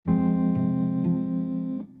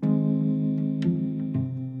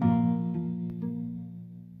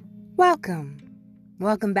Welcome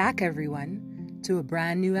back, everyone, to a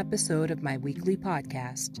brand new episode of my weekly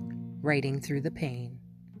podcast, Writing Through the Pain.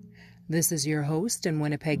 This is your host and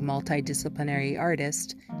Winnipeg multidisciplinary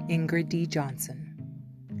artist, Ingrid D. Johnson.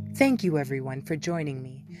 Thank you, everyone, for joining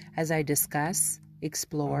me as I discuss,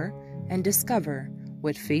 explore, and discover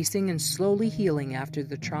what facing and slowly healing after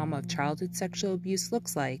the trauma of childhood sexual abuse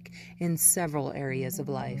looks like in several areas of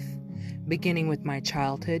life, beginning with my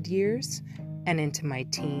childhood years and into my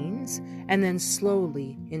teens, and then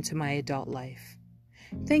slowly into my adult life.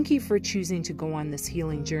 Thank you for choosing to go on this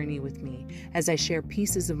healing journey with me as I share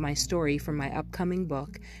pieces of my story from my upcoming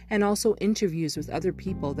book and also interviews with other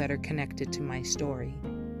people that are connected to my story.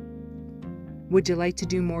 Would you like to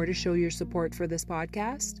do more to show your support for this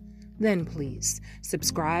podcast? Then please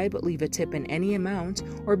subscribe, leave a tip in any amount,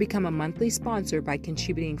 or become a monthly sponsor by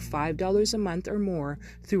contributing $5 a month or more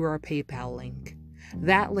through our PayPal link.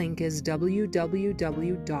 That link is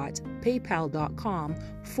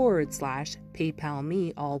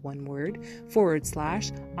www.paypal.com/PayPalMe, all one word,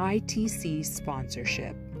 /ITC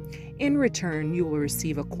sponsorship. In return, you will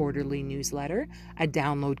receive a quarterly newsletter, a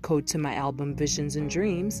download code to my album Visions and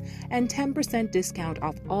Dreams, and 10% discount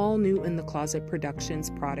off all new In the Closet Productions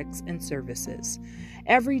products and services.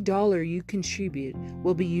 Every dollar you contribute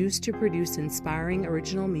will be used to produce inspiring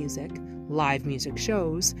original music, live music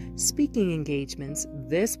shows, speaking engagements,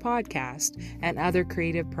 this podcast, and other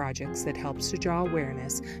creative projects that helps to draw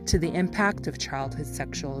awareness to the impact of childhood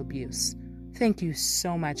sexual abuse. Thank you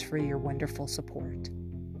so much for your wonderful support.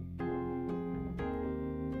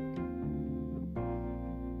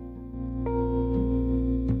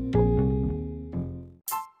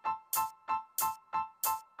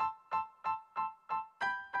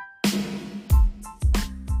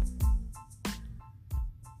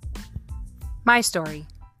 My Story,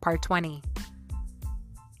 Part 20.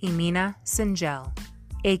 Emina Singel,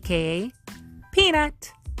 aka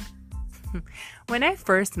Peanut. When I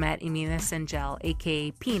first met Emina Singel,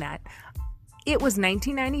 aka Peanut, it was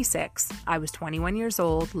 1996. I was 21 years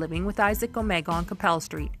old, living with Isaac Omega on Capel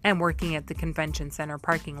Street and working at the convention center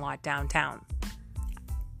parking lot downtown.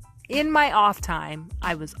 In my off time,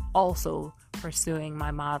 I was also pursuing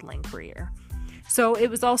my modeling career. So it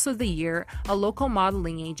was also the year a local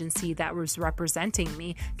modeling agency that was representing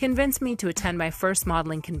me convinced me to attend my first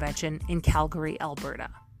modeling convention in Calgary, Alberta.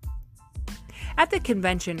 At the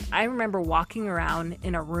convention, I remember walking around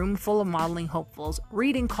in a room full of modeling hopefuls,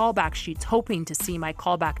 reading callback sheets, hoping to see my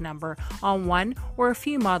callback number on one or a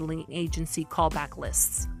few modeling agency callback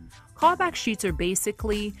lists. Callback sheets are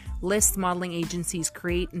basically lists modeling agencies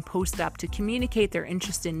create and post up to communicate their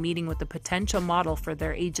interest in meeting with a potential model for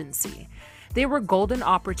their agency. They were golden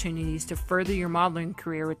opportunities to further your modeling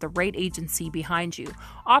career with the right agency behind you,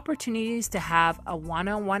 opportunities to have a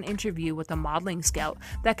one-on-one interview with a modeling scout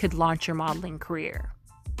that could launch your modeling career.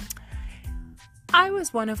 I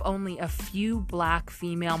was one of only a few Black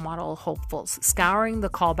female model hopefuls scouring the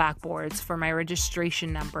callback boards for my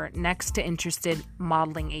registration number next to interested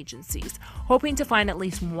modeling agencies, hoping to find at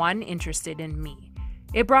least one interested in me.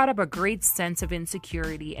 It brought up a great sense of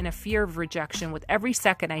insecurity and a fear of rejection with every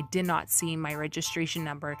second I did not see my registration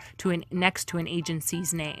number next to an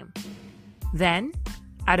agency's name. Then,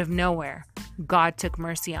 out of nowhere, God took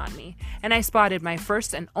mercy on me, and I spotted my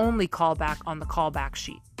first and only callback on the callback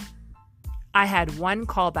sheet. I had one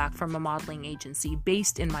callback from a modeling agency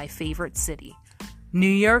based in my favorite city, New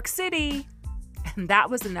York City, and that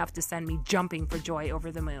was enough to send me jumping for joy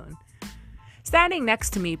over the moon. Standing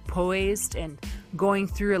next to me, poised and going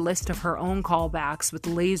through a list of her own callbacks with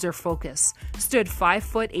laser focus, stood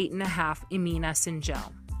 5'8.5" Emina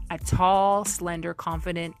Singel, a tall, slender,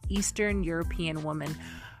 confident Eastern European woman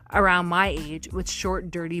around my age with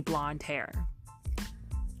short, dirty blonde hair.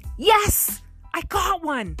 Yes! I got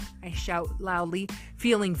one! I shout loudly,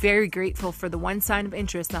 feeling very grateful for the one sign of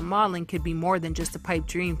interest that modeling could be more than just a pipe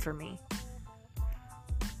dream for me.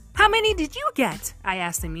 How many did you get? I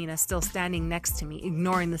asked Emina, still standing next to me,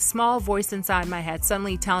 ignoring the small voice inside my head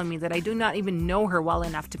suddenly telling me that I do not even know her well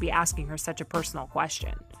enough to be asking her such a personal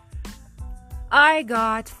question. I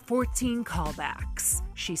got 14 callbacks,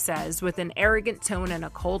 she says, with an arrogant tone and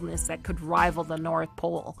a coldness that could rival the North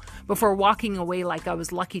Pole, before walking away like I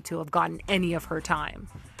was lucky to have gotten any of her time.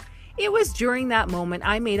 It was during that moment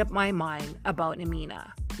I made up my mind about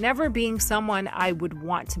Emina, never being someone I would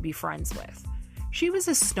want to be friends with. She was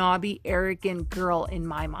a snobby, arrogant girl in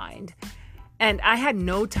my mind, and I had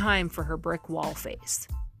no time for her brick wall face.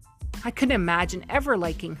 I couldn't imagine ever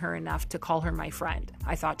liking her enough to call her my friend,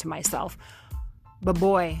 I thought to myself. But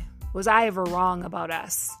boy, Was I ever wrong about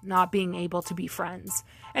us not being able to be friends?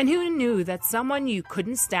 And who knew that someone you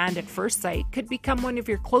couldn't stand at first sight could become one of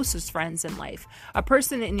your closest friends in life, a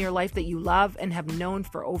person in your life that you love and have known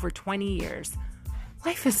for over 20 years?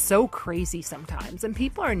 Life is so crazy sometimes, and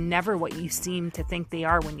people are never what you seem to think they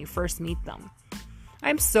are when you first meet them.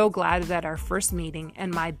 I'm so glad that our first meeting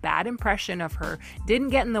and my bad impression of her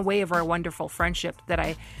didn't get in the way of our wonderful friendship that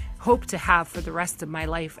I hope to have for the rest of my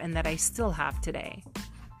life and that I still have today.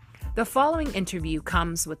 The following interview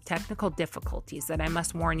comes with technical difficulties that I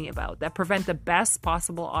must warn you about that prevent the best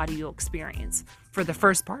possible audio experience for the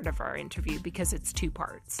first part of our interview because it's 2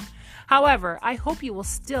 parts. However, I hope you will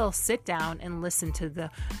still sit down and listen to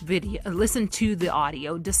the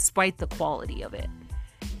audio despite the quality of it.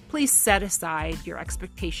 Please set aside your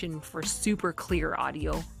expectation for super clear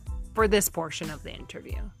audio for this portion of the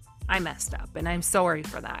interview. I messed up and I'm sorry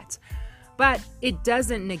for that. But it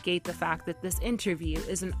doesn't negate the fact that this interview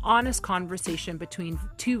is an honest conversation between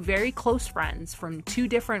 2 very close friends from 2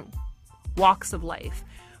 different walks of life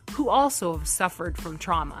who also have suffered from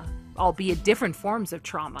trauma, albeit different forms of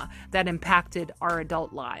trauma that impacted our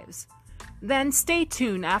adult lives. Then stay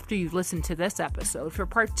tuned after you've listened to this episode for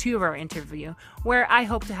part 2 of our interview, where I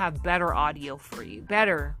hope to have better audio for you,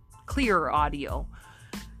 better, clearer audio.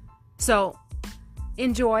 So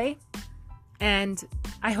enjoy, and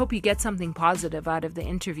I hope you get something positive out of the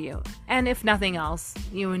interview. And if nothing else,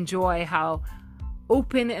 you enjoy how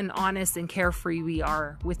open and honest and carefree we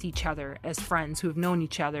are with each other as friends who have known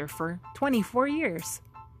each other for 24 years.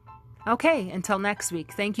 Okay, until next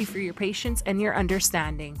week, thank you for your patience and your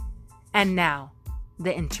understanding. And now,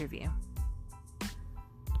 the interview.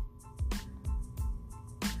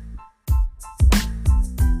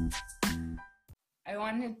 I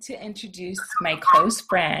wanted to introduce my close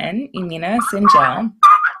friend, Imina Sinjel.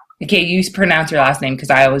 Okay, you pronounce your last name because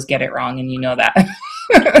I always get it wrong, and you know that.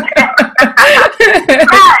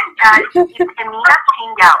 It's Imina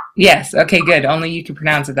Sinjel. Yes, okay, good. Only you can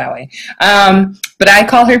pronounce it that way. But I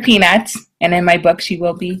call her Peanut, and in my book, she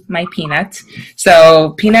will be my Peanut.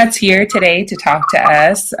 So Peanut's here today to talk to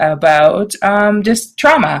us about just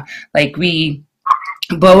trauma. Like, we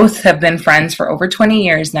both have been friends for over 20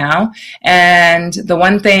 years now, and the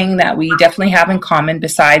one thing that we definitely have in common,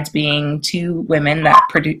 besides being 2 women that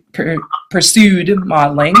pursued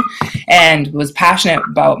modeling and was passionate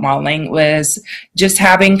about modeling, was just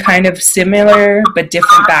having kind of similar but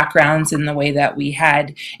different backgrounds in the way that we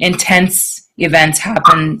had intense events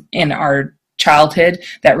happen in our childhood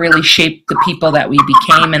that really shaped the people that we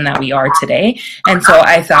became and that we are today. And so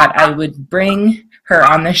I thought I would bring her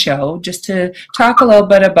on the show just to talk a little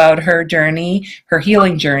bit about her journey, her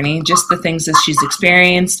healing journey, just the things that she's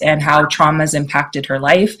experienced and how trauma's impacted her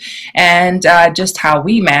life, and just how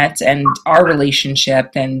we met and our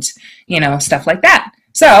relationship and, stuff like that.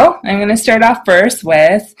 So I'm going to start off first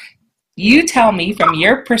with, you tell me from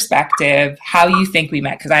your perspective how you think we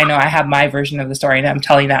met, because I know I have my version of the story and I'm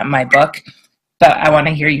telling that in my book, but I want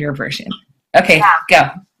to hear your version. Okay, yeah. Go.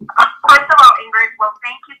 First of all, Ingrid, well,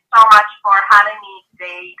 thank you so much for having me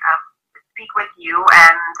today to speak with you.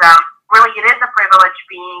 And really, it is a privilege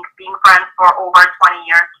being friends for over 20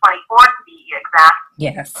 years, 24 to be exact.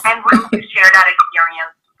 Yes. And really to share that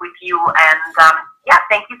experience with you. And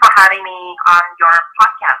thank you for having me on your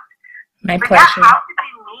podcast. My pleasure. Yeah, how did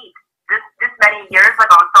we meet this many years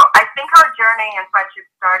ago? So I think our journey and friendship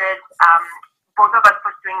started both of us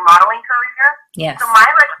pursuing modeling career. Yes. So my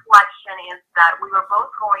recollection is that we were both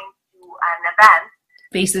going to an event.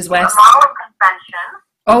 Faces West. A modeling convention.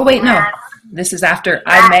 Oh, wait, no. This is after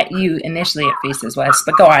I met you initially at Faces West,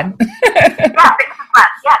 but go on. Faces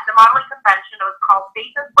West. Yeah, the modeling convention. It was called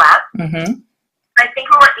Faces West. Mm-hmm. I think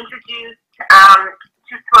we were introduced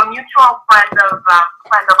to a mutual friend of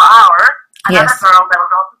ours, another girl that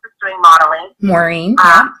was also pursuing modeling. Maureen.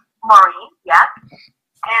 Maureen, yes.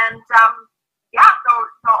 And so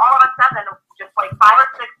all of a sudden, just like 5 or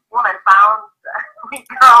 6 women we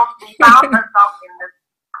found ourselves in this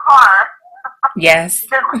car. Yes.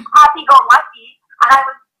 Just happy-go-lucky, and I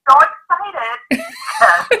was so excited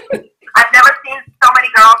because I've never seen so many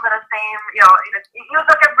girls in the same. It was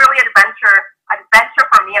like a really adventure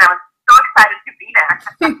for me, and I was so excited to be there.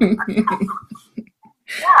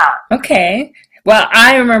 Yeah. Okay. Well,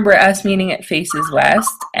 I remember us meeting at Faces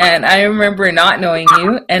West, and I remember not knowing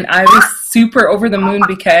you, and I was super over the moon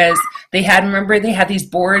because they had these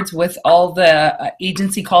boards with all the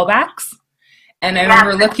agency callbacks, And I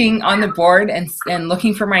remember looking on the board and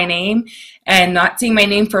looking for my name and not seeing my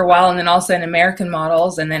name for a while. And then all of a sudden American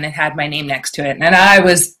Models, and then it had my name next to it. And I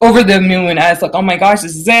was over the moon. I was like, oh my gosh,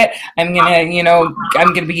 this is it. I'm going to, I'm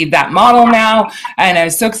going to be that model now. And I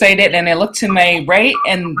was so excited. And I looked to my right,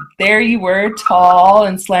 and there you were, tall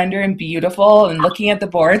and slender and beautiful, and looking at the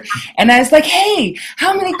board. And I was like, hey,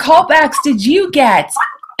 how many callbacks did you get?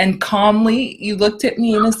 And calmly you looked at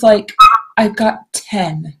me and it's like, I got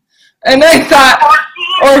 10. And I thought,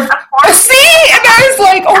 or see, and I was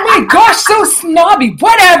like, oh my gosh, so snobby,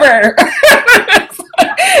 whatever.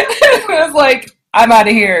 I was like, I'm out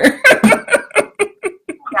of here.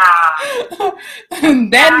 Yeah.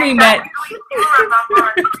 And then we met. I really do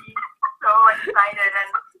remember being so excited, and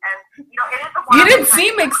it is a You didn't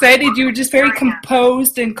seem excited. You were just very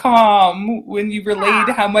composed and calm when you relayed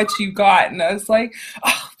how much you got. And I was like,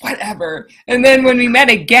 oh, whatever. And then when we met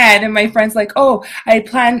again, and my friend's like, oh,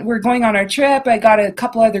 we're going on our trip. I got a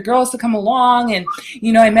couple other girls to come along. And,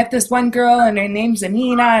 I met this one girl, and her name's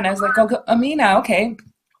Amina. And I was like, oh, Amina, okay.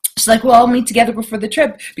 She's like, well, I'll meet together before the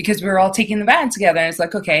trip because we were all taking the van together. And it's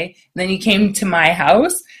like, okay. And then you came to my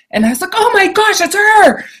house, and I was like, oh my gosh, it's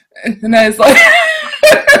her. And I was like,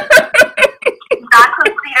 that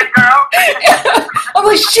conceited girl. I'm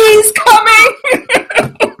like, she's coming.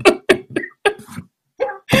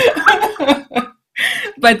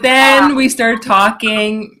 But then we started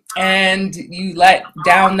talking, and you let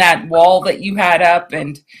down that wall that you had up,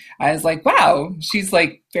 and I was like, wow, she's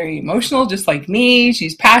like very emotional, just like me.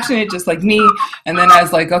 She's passionate, just like me. And then I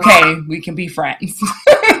was like, okay, we can be friends.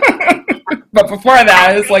 But before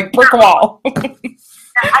that, it was like brick wall.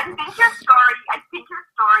 I think your story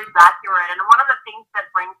is accurate, and one of the things that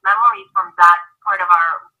brings memories from that part of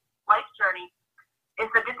our life journey is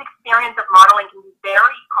that this experience of modeling can be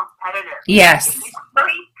very competitive. Yes. It's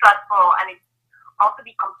very stressful, and it's also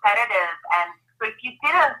be competitive. And so if you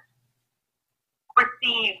didn't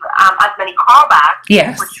receive as many callbacks,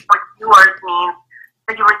 yes, which for yours means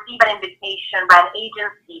that you receive an invitation by an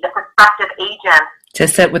agency, the prospective agent, to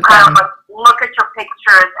sit with them, look at your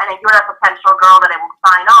pictures, and if you're a potential girl that it will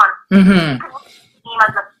sign on, you can seem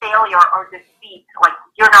as a failure or defeat, like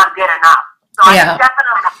you're not good enough. So I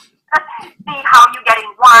definitely see how you getting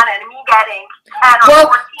one and me getting 10 or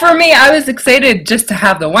 14. For me, I was excited just to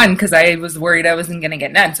have the one because I was worried I wasn't going to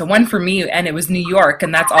get none. So one for me, and it was New York,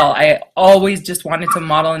 and that's all. I always just wanted to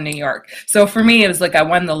model in New York. So for me, it was like I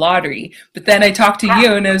won the lottery. But then I talked to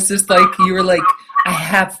you, and it was just like, you were like, I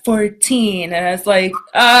have 14. And I was like,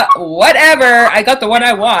 whatever. I got the one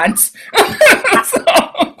I want.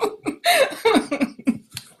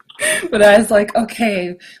 But I was like,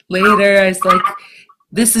 okay. Later, I was like,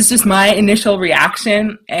 this is just my initial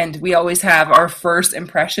reaction. And we always have our first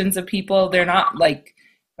impressions of people. They're not like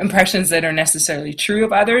impressions that are necessarily true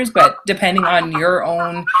of others, but depending on your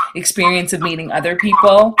own experience of meeting other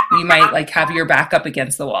people, you might like have your back up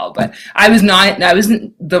against the wall. But I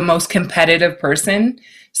wasn't the most competitive person.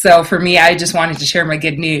 So for me, I just wanted to share my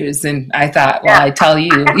good news. And I thought, well, I'd tell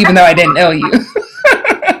you, even though I didn't know you.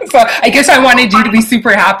 So I guess I wanted you to be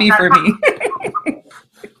super happy for me.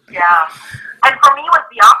 Yeah. And for me, it was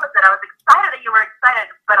the opposite. I was excited that you were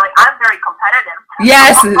excited, but like I'm very competitive.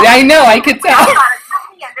 Yes, I know. I could tell.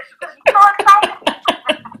 So excited.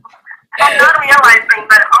 I'm not realizing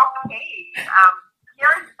that, okay,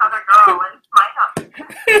 here is this other girl, and it's my house.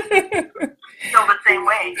 Feel the same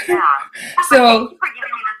way, yeah. So, thank you for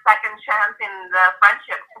giving me the second chance in the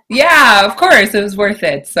friendship. Yeah, of course, it was worth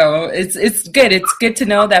it. So it's good. It's good to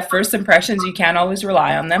know that first impressions, you can't always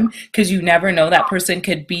rely on them because you never know, that person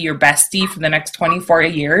could be your bestie for the next 24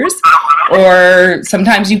 years. Or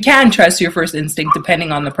sometimes you can trust your first instinct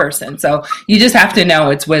depending on the person. So you just have to know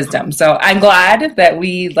it's wisdom. So I'm glad that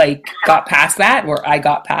we got past that, or I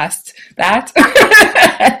got past that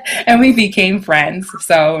and we became friends.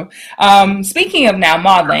 So speaking of now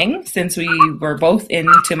modeling, since we were both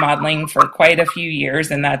into modeling for quite a few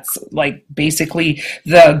years, and that's like basically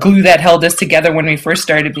the glue that held us together when we first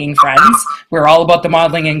started being friends. We're all about the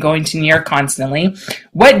modeling and going to New York constantly.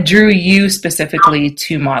 What drew you specifically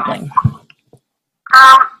to modeling?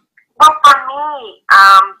 Well, for me,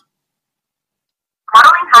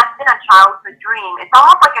 modeling has been a childhood dream. It's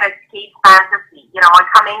almost like an escape fantasy, like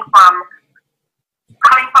coming from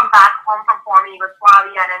back home from former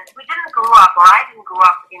Yugoslavia, and we didn't grow up, or I didn't grow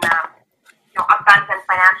up in a abundant,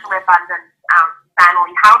 financially abundant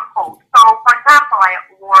family household. So, for example, I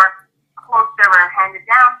wore clothes that were handed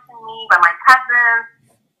down to me by my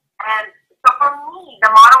cousins, and so for me,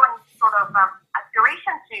 the modeling sort of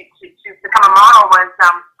aspiration to become a model was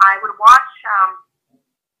I would watch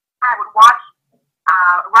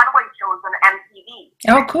runway shows on MTV.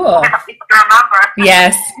 Oh, cool. If you remember.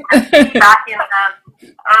 Yes. Back in the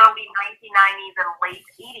early 1990s and late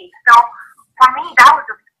 80s. So for me, that was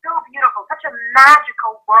just so beautiful. Such a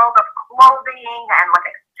magical world of clothing and like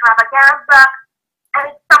extravaganza. And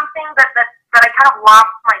it's something that I kind of lost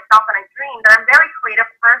myself in a dream, that I'm a very creative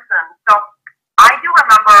person. So I do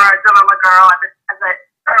remember as a little girl, as an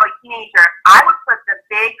early teenager, I would put the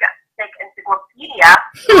big, thick encyclopedia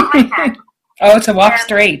on my head. Oh, to walk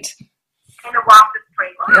straight. And to walk the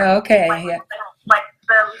straight line. Okay, like, yeah. Like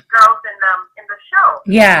the girls in the show.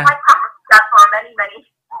 Yeah. I practiced that for many.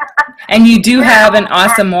 And you do have an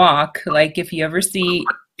awesome walk. Like if you ever see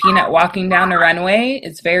Peanut walking down the runway,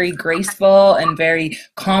 it's very graceful and very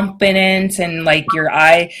confident, and like your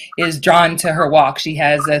eye is drawn to her walk. She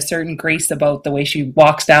has a certain grace about the way she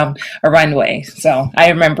walks down a runway. So I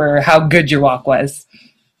remember how good your walk was.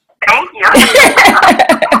 Thank you. You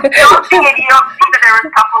don't see that there was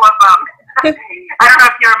a couple of I don't know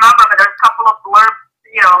if you remember, but there's a couple of blurbs,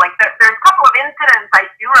 like there's a couple of incidents I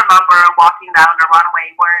do remember walking down the runway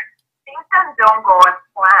where things don't go as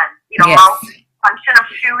planned. Yes. Function of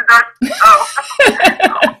shoes or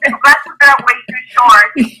the dresses that are way too short.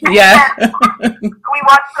 Yeah. And we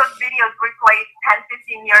watch those videos replayed 10,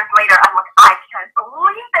 15 years later. I'm like, I can't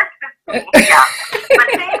believe this is me. Yeah. But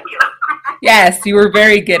thank you. Yes, you were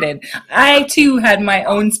very good at it. I too had my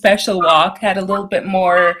own special walk, had a little bit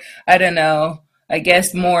more, I don't know, I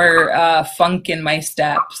guess more funk in my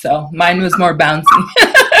step. So mine was more bouncy.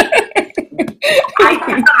 I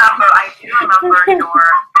do remember your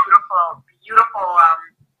beautiful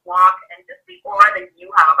walk and just the aura that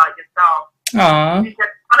you have about yourself. Aww.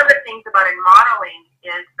 Because one of the things about in modeling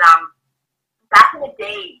is back in the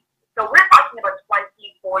day, so we're talking about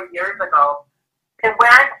 24 years ago, there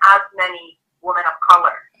weren't as many women of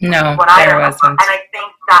color. No, there wasn't. And I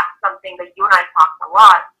think that's something that you and I talked a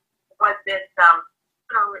lot, was this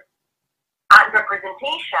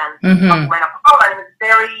representation of women of color. And it was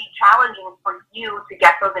very challenging for you to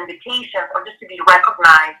get those invitations or just to be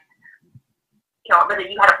recognized, that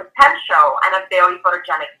you had a potential and a very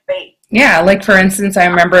photogenic space. Yeah, like for instance, I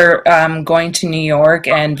remember going to New York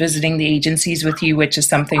and visiting the agencies with you, which is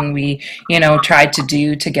something we, tried to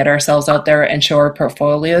do to get ourselves out there and show our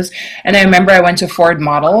portfolios. And I remember I went to Ford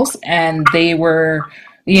Models, and they were,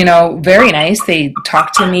 very nice. They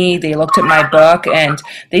talked to me, they looked at my book, and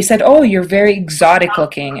they said, oh, you're very exotic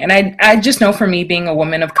looking. And I just know, for me being a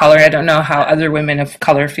woman of color, I don't know how other women of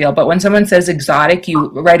color feel, but when someone says exotic, you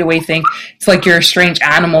right away think it's like you're a strange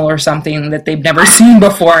animal or something that they've never seen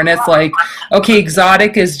before. And it's like, okay,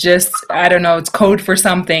 exotic is just, I don't know, it's code for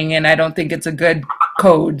something, and I don't think it's a good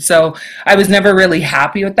code. So I was never really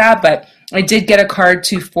happy with that, but I did get a card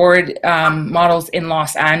to Ford Models in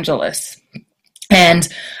Los Angeles. And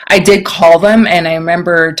I did call them, and I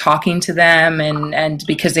remember talking to them, and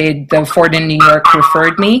because the Ford in New York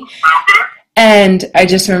referred me. And I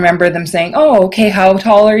just remember them saying, oh, okay, how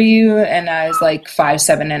tall are you? And I was like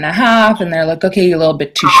 5'7.5". And they're like, okay, you're a little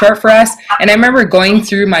bit too short for us. And I remember going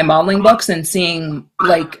through my modeling books and seeing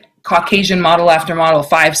like Caucasian model after model,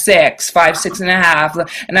 5'6",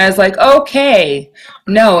 5'6.5". And I was like, okay,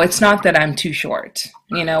 no, it's not that I'm too short.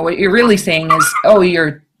 What you're really saying is, oh,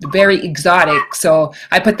 you're very exotic. So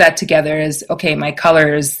I put that together as, okay, my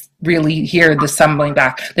color is really here, the stumbling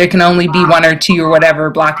back. There can only be one or two or whatever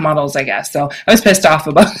black models, I guess. So I was pissed off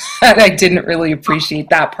about that. I didn't really appreciate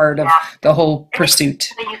that part of the whole pursuit.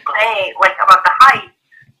 So you say, like, about the height,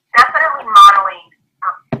 definitely modeling,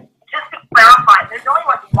 just to clarify, there's only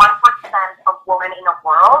like 1% of women in the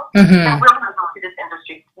world that really go to this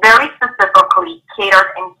industry. Very specifically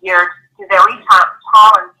catered and geared to very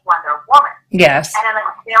tall and slender women. Yes. And then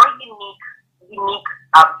a very unique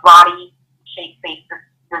body shape face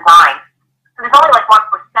design. So there's only like 1%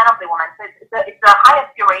 of the women. So it's a high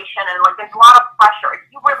aspiration, and like there's a lot of pressure. If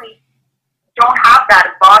you really don't have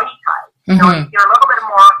that body type, if you're a little bit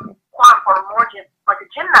more more just like a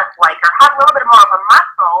gymnast like, or have a little bit more of a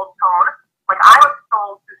muscle tone, like I was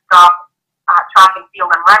told to stop track and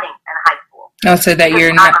field and running in high school. Oh, so that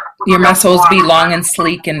your muscles be long and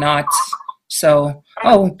sleek and not so.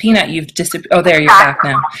 Oh, Peanut, you've disappeared. Oh, there, you're back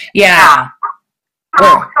now. Yeah. So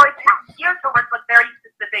it's geared towards a very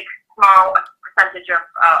specific small percentage of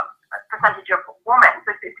women.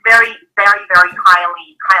 So it's very, very, very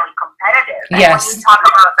highly competitive. And yes. When you talk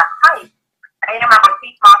about the height, I remember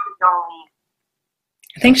Kate Moss is only.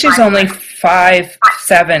 I think she's only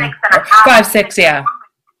 5'7", 5'6", yeah.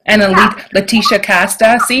 And Letitia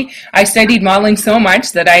Casta. See, I studied modeling so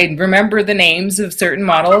much that I remember the names of certain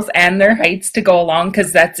models and their heights to go along,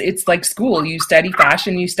 because it's like school. You study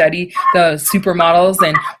fashion, you study the supermodels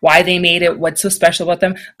and why they made it, what's so special about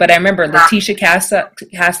them. But I remember Letitia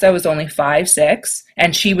Casta was only 5'6",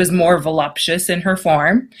 and she was more voluptuous in her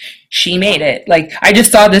form. She made it. Like, I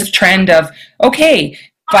just saw this trend of, okay,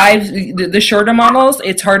 the shorter models,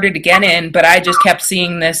 it's harder to get in, but I just kept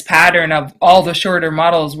seeing this pattern of all the shorter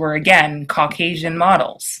models were, again, Caucasian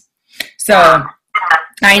models. So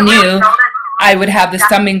I knew I would have the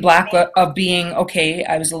stumbling block of being, okay,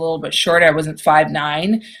 I was a little bit short, I wasn't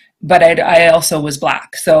 5'9", but I also was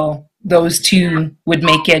black. So those two would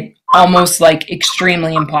make it almost like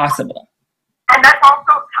extremely impossible. And that's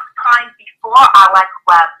also time before Alex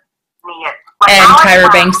Webb needed. And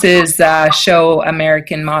Tyra Banks's show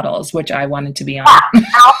American Models, which I wanted to be on. Yeah, and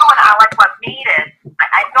also when Alex Webb made it,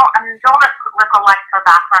 I don't recollect her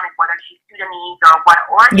background and whether she's Sudanese or what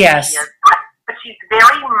origin she is, but she's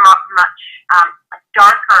very much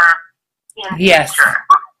darker in feature.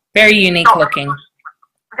 Very unique looking.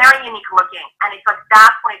 Very unique looking, and it's like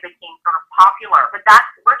that's when it became sort of popular. But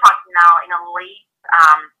we're talking now in a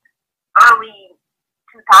early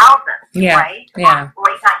 2000s, right? Yeah.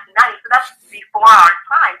 Late 1990s. So that's before our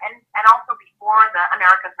time, and also before the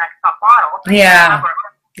America's Next Top Model. So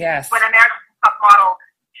Yes. When America's Top Model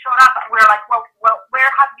showed up, we were like, well,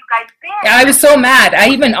 where have you guys been? Yeah, I was so mad. I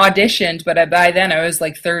even auditioned, but by then I was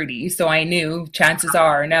like 30, so I knew chances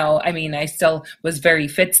are no. I mean, I still was very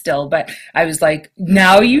fit still, but I was like,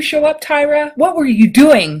 now you show up, Tyra? What were you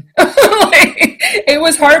doing? It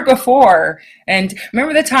was hard before. And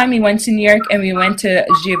remember the time we went to New York and we went to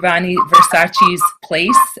Giovanni Versace's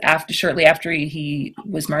place shortly after he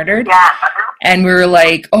was murdered? Yeah. And we were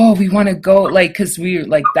like, oh, we want to go, like, because we were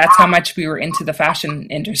like, that's how much we were into the fashion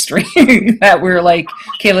industry that we were like,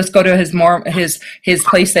 okay, let's go to his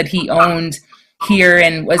place that he owned here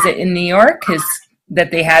in, was it in New York?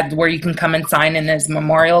 That they had where you can come and sign in his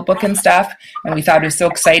memorial book and stuff. And we thought it was so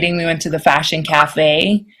exciting. We went to the Fashion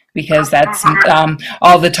Cafe because that's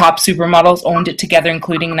all the top supermodels owned it together,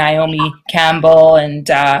 including Naomi Campbell and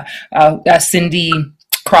Cindy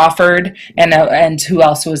Crawford, and who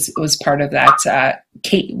else was part of that?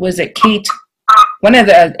 Kate, was it Kate? One of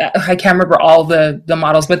the I can't remember all the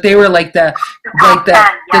models, but they were like the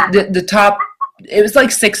top. It was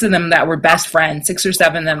like 6 of them that were best friends, 6 or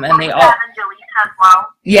 7 of them, and they all.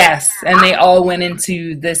 Yes, and they all went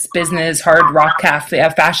into this business, Hard Rock Cafe, a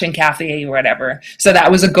fashion cafe or whatever. So that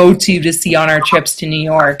was a go-to to see on our trips to New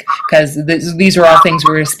York, because these are all things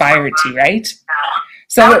we aspired to, right?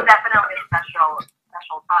 So that was definitely a special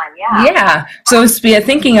time, yeah. Yeah. So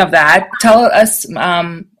thinking of that, tell us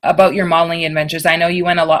about your modeling adventures. I know you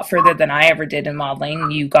went a lot further than I ever did in modeling.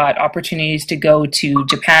 You got opportunities to go to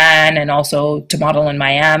Japan and also to model in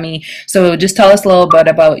Miami. So just tell us a little bit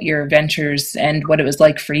about your adventures and what it was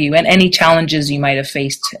like for you and any challenges you might have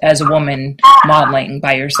faced as a woman modeling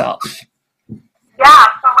by yourself. Yeah.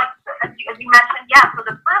 So as you mentioned, so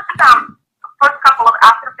the first couple of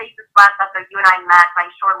after Faces Flat after you and I met,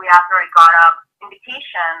 shortly after I got a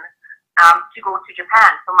invitation to go to Japan.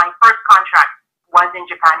 So my first contract was in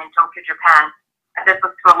Japan, in Tokyo, Japan, and this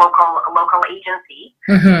was to a local agency.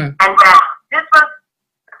 Mm-hmm. And then this was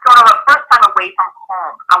sort of a first time away from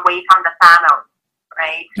home, away from the family,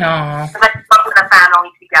 right? So I stuck with the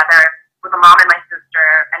family together, with the mom and my sister,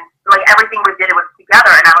 and like everything we did, it was together.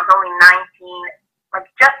 And I was only 19, like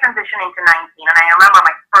just transitioning to 19, and I remember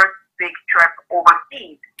my first big trip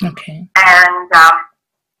overseas. Okay. And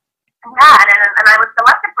and I was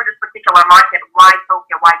selected for this particular market. Why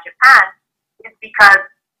Tokyo? Why Japan? Is because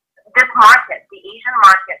this market, the Asian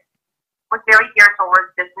market, was very geared towards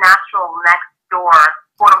this natural next door,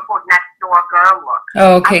 quote unquote, next door girl look.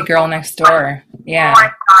 Oh, okay, girl next door. Yeah. More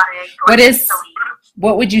exotic.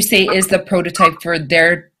 What would you say is the prototype for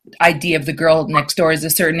their idea of the girl next door? Is a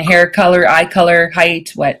certain hair color, eye color,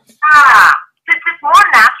 height? What? This more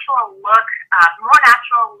natural look.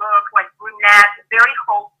 Like brunette, very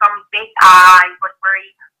wholesome, big eyes, but very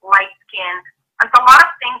light skin. And so a lot of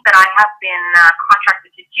things that I have been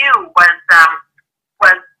contracted to do was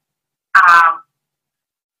what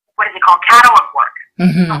is it called, catalog work.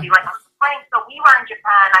 Mm-hmm. So we were in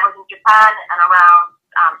Japan. I was in Japan and around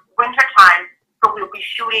winter time, so we'll be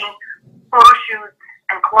shooting photo shoots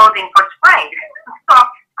and clothing for spring. So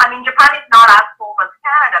I mean, Japan is not as cold as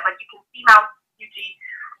Canada, but you can see Mount Fuji,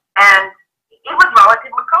 and it was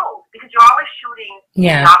relatively cold because you're always shooting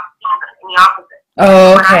in the opposite.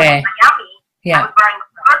 Oh, okay. When I was in Miami, I was wearing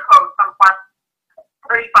fur coats from plus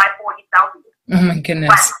 35, 40 Celsius. Oh my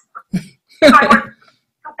goodness.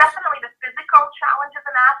 So definitely the physical challenges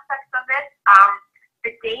different aspects of it.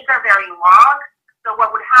 The days are very long. So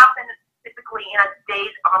what would happen typically in a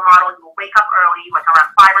days of a model, you will wake up early, like around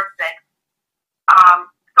 5 or 6.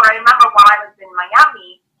 So I remember while I was in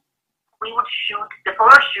Miami, we would shoot the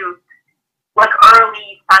photo shoot like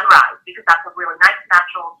early sunrise because that's a really nice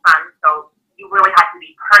natural sun. So you really had to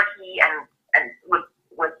be perky and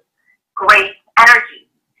with great energy.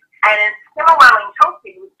 And similarly in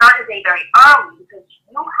Tokyo, we started the day very early because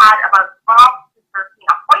you had about 12 to 13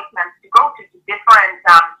 appointments to go to different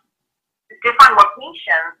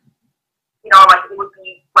locations. You know, like it would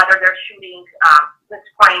be whether they're shooting this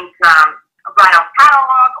point bridal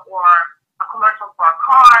catalog or a commercial for a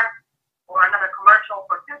car or another commercial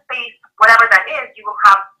for toothpaste, whatever that is, you will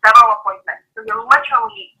have several appointments. So you're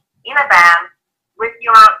literally in a van with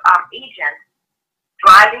your agent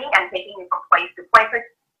driving and taking you from place to place.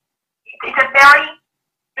 It's a very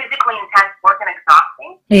physically intense work and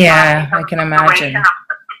exhausting. Yeah, I can imagine.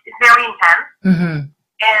 It's very intense. Mm-hmm.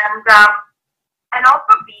 And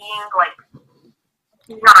also being like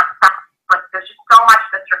not like there's just so much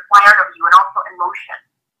that's required of you, and also emotion.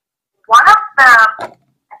 One of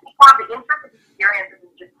the interesting experiences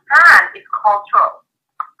in Japan is cultural.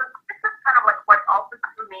 So this is kind of like what also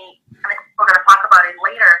drew me, and we're going to talk about it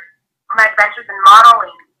later. My adventures in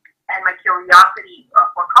modeling and my curiosity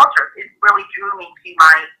for culture, it really drew me to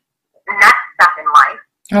my next step in life.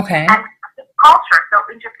 Okay. And the culture. So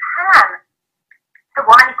in Japan, the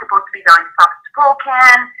woman is supposed to be very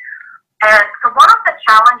soft-spoken. And so one of the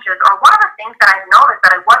challenges, or one of the things that I noticed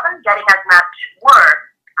that I wasn't getting as much work,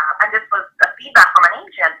 and this was the feedback from an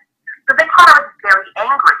agent, so they thought I was very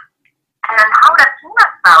angry. And how that came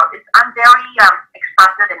about is I'm very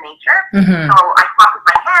expressive in nature. Mm-hmm. So I talk with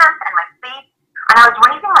my hands and my face, and I was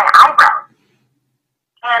raising my eyebrows.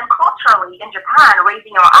 And culturally, in Japan,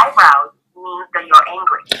 raising your eyebrows means that you're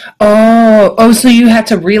angry. Oh, so you had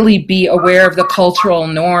to really be aware of the cultural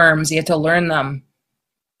norms. You had to learn them.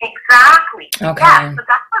 Exactly. Okay. Yeah, so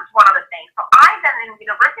that was one of the things. So I then in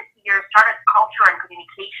university years started culture and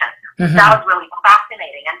communication. Mm-hmm. That was really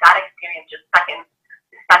fascinating, and that experience just stuck in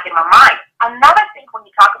my mind. Another thing when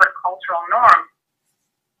you talk about cultural norms,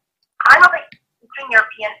 I'm of Eastern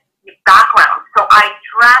European background, so I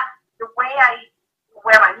dress, the way I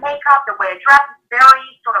wear my makeup, the way I dress is very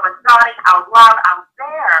sort of exotic, out loud, out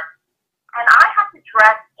there. And I had to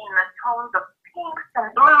dress in the tones of pinks and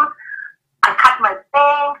blues. I cut my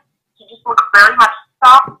bangs to just look very much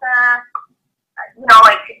softer. You know,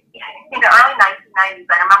 like in the early 1990s,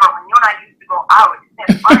 I remember when you and I used to go out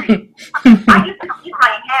and party, I used to keep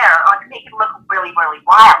my hair, like make it look really, really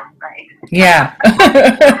wild, right? Yeah.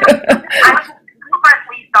 I was super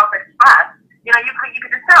self-expressed. You know, you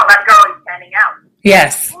could just tell that girl is standing out.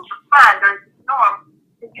 Yes. In Japan, there's this norm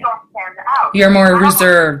that you don't stand out. You're more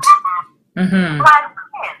reserved. Mm-hmm.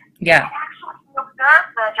 Yeah. And actually, you observe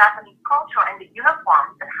the Japanese culture and the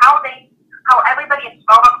uniforms and how everybody at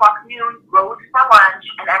 12 o'clock noon goes for lunch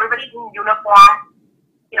and everybody's in uniform.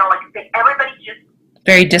 You know, like everybody's just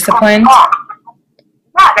very disciplined. Conform.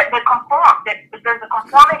 Yeah, they conform. There's a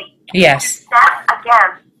conformity. Yes. That's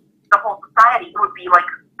against the whole society. It would be like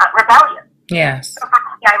rebellion. Yes. So for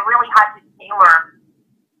me, I really had to tailor.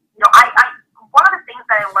 You know, one of the things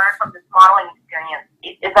that I learned from this modeling experience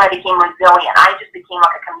is that I became resilient. I just became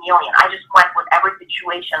like a chameleon. I just went with every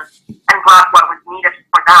situation and brought what was needed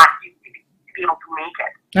for that to be able to make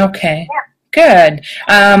it. Okay. Yeah.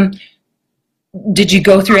 Good. Did you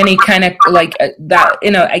go through any kind of like that,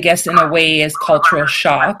 I guess in a way is cultural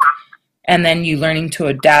shock, and then you learning to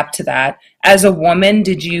adapt to that? As a woman,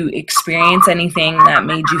 did you experience anything that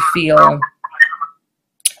made you feel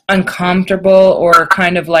uncomfortable or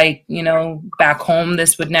kind of like, back home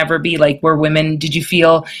this would never be like where women, did you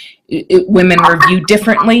feel women were viewed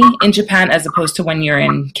differently in Japan as opposed to when you're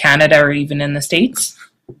in Canada or even in the States?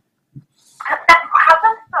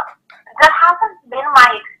 That hasn't been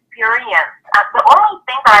my experience. The only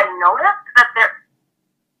thing that I've noticed that there,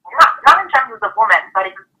 not in terms of the woman, but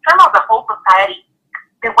in terms of the whole society,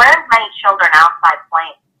 there weren't many children outside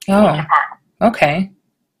playing in Japan. Okay.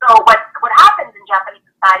 So what happens in Japanese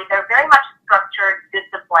society, they're very much structured,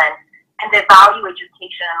 disciplined, and they value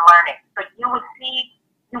education and learning. So you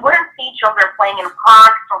wouldn't see children playing in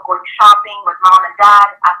parks or going shopping with mom and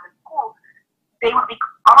dad after school. They would be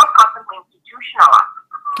almost constantly institutionalized.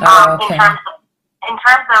 Okay. In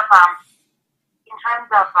terms of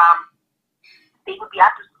they would be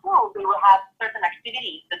after school. They would have certain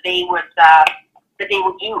activities that they would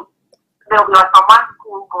do. They'll be like from one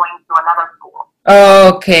school going to another school.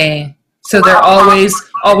 Okay. So they're always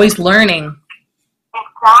learning.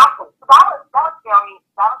 Exactly. So that was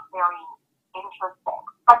very interesting.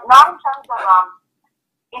 But not in terms of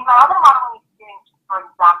in my other modeling experience, for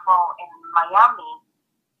example, in Miami,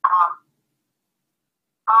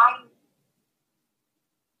 I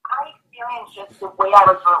experienced just the way I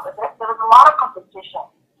was raised. There was a lot of competition.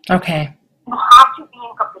 Okay. You have to be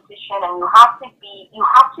in competition, and you have to,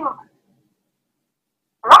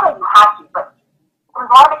 not that you have to, but there's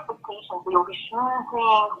a lot of expectations. You'll be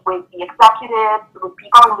schmoozing with the executives, with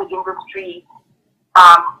people in the industry.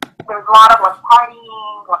 There's a lot of like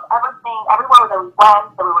partying, like everything. Everywhere that we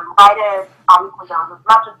went, that we were invited. Obviously, there was as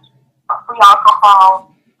much as free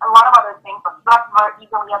alcohol, a lot of other things, but drugs were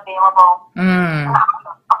easily available. And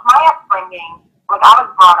my upbringing, like I was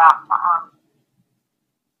brought up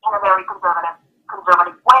in a very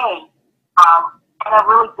conservative way, and a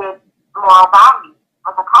really good moral value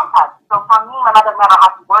as a context. So for me, my mother never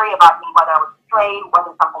had to worry about me, whether I was straight,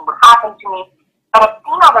 whether something would happen to me. But I've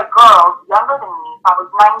seen other girls younger than me. So I was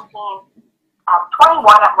 21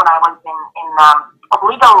 when I was of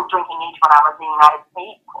legal drinking age when I was in the United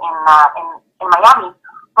States in Miami.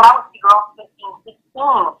 But I would see girls 15,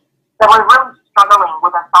 16 that were really struggling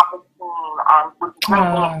with their self-esteem and would be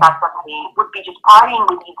drinking excessively, would be just partying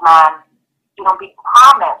with these men, being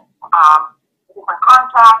promised different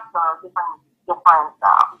contracts or different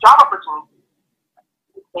job opportunities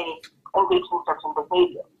if they engage in certain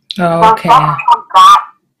behavior. Oh, okay. So that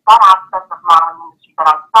aspect of modeling industry that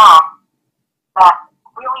I saw that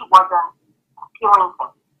really wasn't appealing to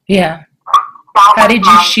me. Yeah. How did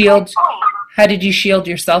you shield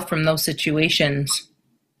yourself from those situations?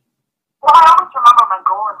 Well, I always remember my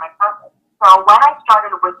goal and my purpose. So when I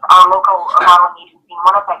started with our local modeling agency in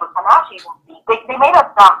Winnipeg with Financial Agency, they made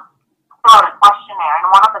us fill out a questionnaire, and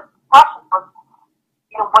one of the questions was,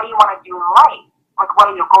 what do you want to do in life? Like,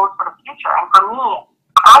 what are your goals for the future? And for me,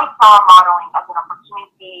 I saw modeling as an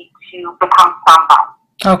opportunity to become somebody.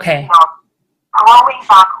 Okay. Growing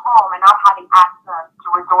back home and not having access to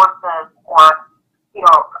resources or,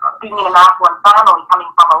 being in an affluent family, coming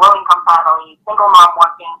from a low-income family, single mom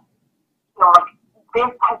working, this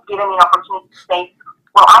has given me an opportunity to say,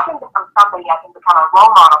 well, I can become somebody, I can become a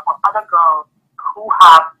role model for other girls who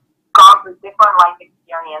have gone through different life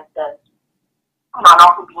experiences, and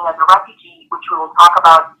also being as a refugee, which we will talk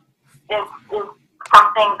about, is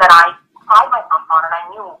something that I pride myself on, and I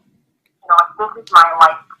knew, this is my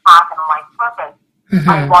life path and life purpose.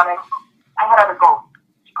 I had other goals.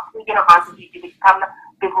 To university, to become a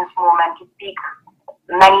businesswoman, to speak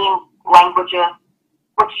many languages,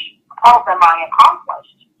 which all of them I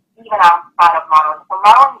accomplished, even outside of modeling. So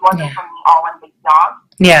modeling wasn't for me all in big job.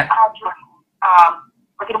 Yeah.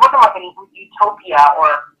 It wasn't like any utopia or.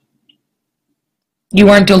 You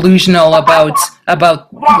weren't delusional about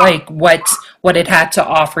like what it had to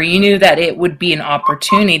offer. You knew that it would be an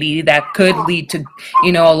opportunity that could lead to,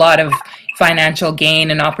 a lot of financial gain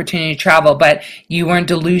and opportunity to travel, but you weren't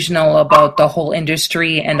delusional about the whole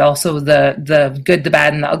industry and also the good, the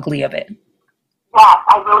bad, and the ugly of it. Yes,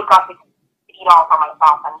 I really got to see it all for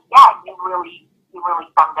myself, and you really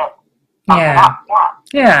summed it.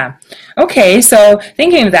 Yeah. Okay, so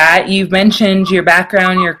thinking of that, you've mentioned your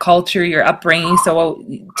background, your culture, your upbringing. So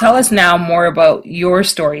tell us now more about your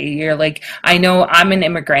story. You're like, I know I'm an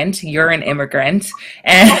immigrant, you're an immigrant,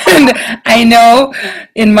 and I know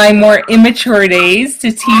in my more immature days,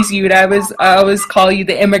 to tease you, I always call you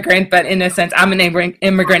the immigrant, but in a sense, I'm an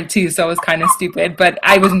immigrant too, so it was kind of stupid, but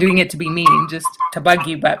I wasn't doing it to be mean, just to bug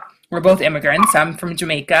you, but we're both immigrants. I'm from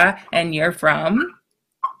Jamaica, and you're from?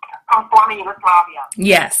 From former Yugoslavia.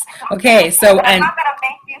 Yes. Okay. So I'm not going to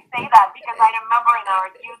make you say that because I remember in our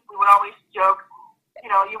youth we would always joke.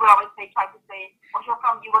 You would always try to say, "Oh, you're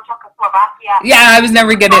from Yugoslavia." Yeah, I was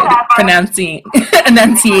never good at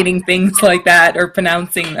enunciating things like that or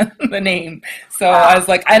pronouncing the name. So I was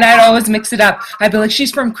like, and I'd always mix it up. I'd be like,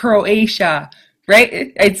 "She's from Croatia,"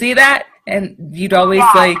 right? I'd say that, and you'd always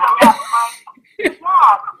like. So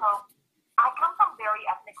I come from very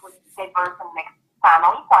ethnically diverse and mixed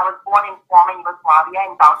family. So I was born in former Yugoslavia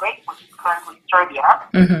in Belgrade, which is currently Serbia.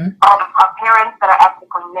 Of parents that are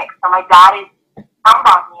ethnically mixed. So my dad is from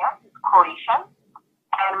Bosnia, he's Croatian,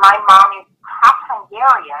 and my mom is half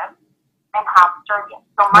Hungarian and half Serbian.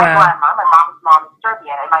 So my grandma, my mom's mom is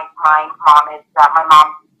Serbian, and my mom is my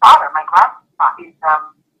mom's father, my grandpa is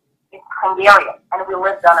Hungarian, and we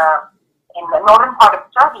lived in the northern part of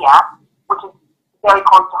Serbia, which is very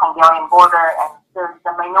close to Hungarian border, and there's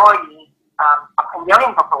a minority of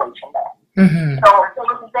Hungarian population there. So it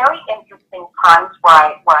was very interesting times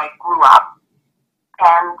where I grew up,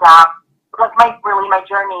 and my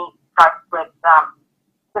journey starts with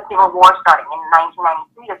the Civil War starting in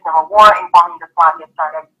 1993. The Civil War in former Yugoslavia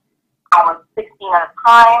started. I was 16 at the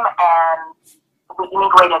time, and we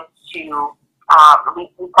immigrated to we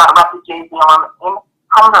got a refugee asylum in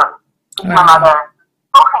Hungary. My mother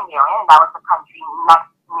spoke Hungarian, and that was the country,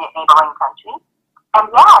 next neighboring country. And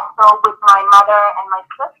yeah, so with my mother and my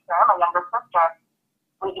sister, my younger sister,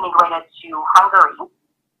 we immigrated to Hungary,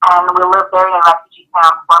 and we lived there in a refugee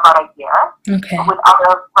camp for about a year with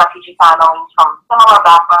other refugee families from similar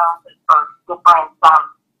backgrounds or different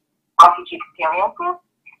refugee experiences.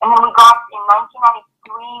 And then we got, in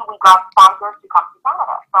 1993, we got sponsored to come to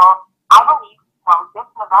Canada. So I believe this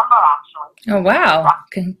November, actually. Oh, wow.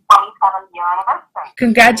 27th year anniversary.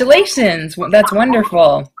 Congratulations. That's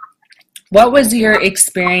wonderful. What was your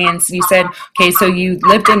experience? You said, okay, so you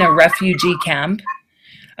lived in a refugee camp.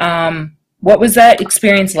 What was that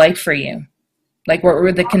experience like for you? Like, what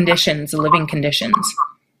were the conditions, the living conditions?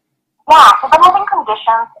 Yeah, so the living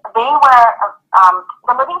conditions, I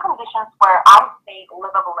would say,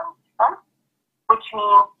 livable and decent, which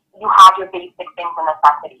means you had your basic things and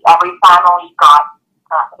necessities. Every family got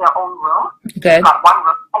their own room. Good. You got one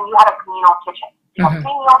room, and you had a communal kitchen. You had 3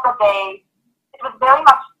 meals a day. It was very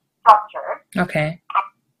much structured. Okay.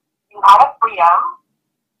 You had a freedom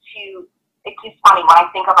to, it's just funny when I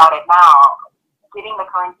think about it now, given the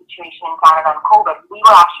current situation in Canada and COVID, we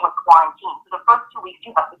were actually quarantined. So the first 2 weeks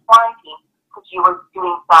you had to quarantine because you were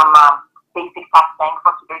doing some basic testing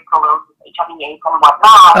for tuberculosis, HIV/AIDS, and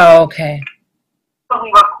whatnot. Oh, okay. So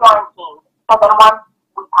we were quarantined. So then once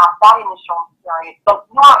we passed that initial period, so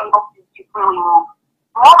you were able to freely move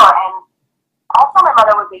more. And also my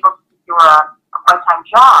mother was able to secure a part-time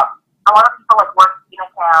job. A lot of people worked in a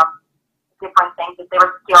camp, different things. If they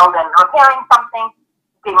were skilled in repairing something,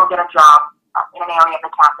 they will get a job in an area of the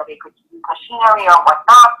camp that they could use machinery or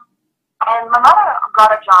whatnot. And my mother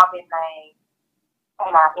got a job in a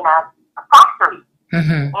factory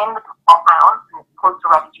in the small town close to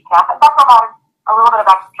a refugee camp, and that provided a little bit of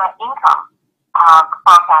extra income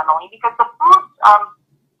for our family because the food,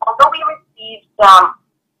 although we had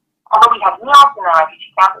meals in the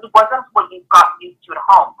refugee camp, it wasn't what you got used to at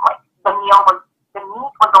home. Like the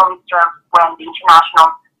meat was only served when the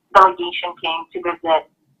international delegation came to visit,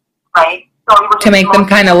 right? So it was to make them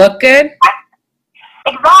kind of look good?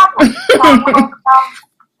 Exactly. So it was,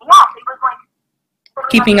 it was like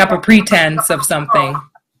keeping up a pretense of something.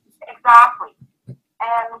 Exactly.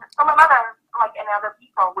 And so my mother, and other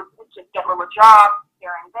people, would just get little jobs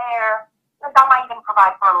here and there. And that might even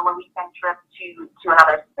provide for a little weekend trip to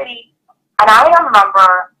another city. And I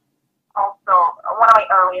remember also one of my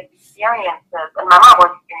earliest experiences, and my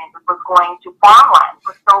mother's experiences, was going to farmland.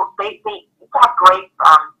 So they used to have grape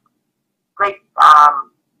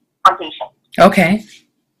plantations. Okay.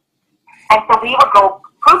 And so we would go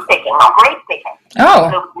fruit picking or grape picking.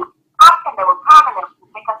 Oh. So we would come and they would come and they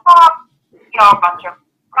would pick us up, a bunch of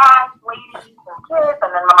guys, ladies, and kids,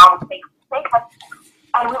 and then my mom would take us.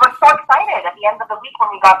 And we were so excited at the end of the week when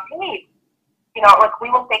we got paid. We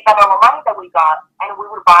would take that little money that we got and we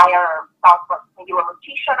would buy ourselves maybe a little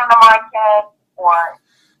t-shirt on the market, or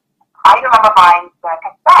I remember buying the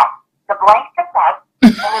cassette, the blank cassette,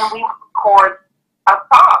 and then we would record a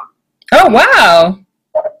song. Oh, wow.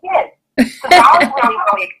 For the kids. So that was really,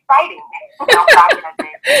 really exciting, back in the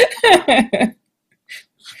day.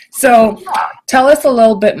 So tell us a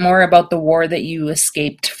little bit more about the war that you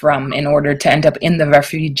escaped from in order to end up in the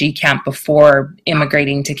refugee camp before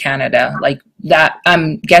immigrating to Canada. Like that,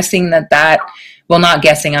 I'm guessing not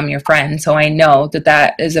guessing, I'm your friend, so I know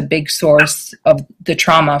that is a big source of the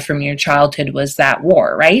trauma from your childhood was that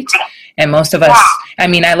war, right? And most of us, I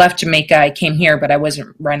left Jamaica, I came here, but I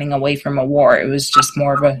wasn't running away from a war. It was just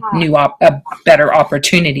more of a better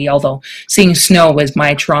opportunity, although seeing snow was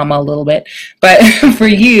my trauma a little bit. But for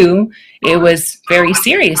you, it was very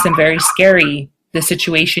serious and very scary, the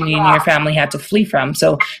situation you and your family had to flee from.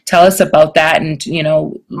 So tell us about that, and,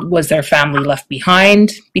 was their family left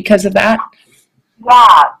behind because of that?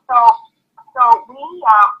 Yeah, so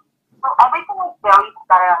everything was very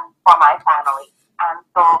sudden for my family, and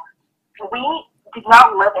so we did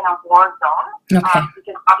not live in a war zone, because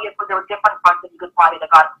obviously there were different parts of Yugoslavia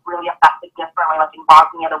that got really affected differently. Like in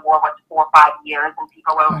Bosnia, the war was 4 or 5 years, and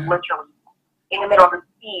people were literally in the middle of the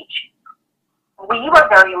siege. We were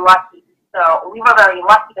very lucky. So we were very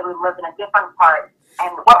lucky that we lived in a different part,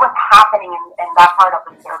 and what was happening in that part of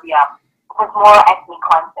Serbia was more ethnic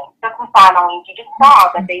cleansing. Certain families, you just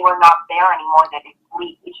saw that they were not there anymore, that it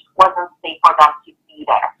just wasn't safe for them to be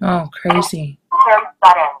there. Oh, crazy. Very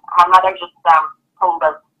sudden. My mother just told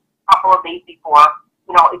us a couple of days before, it's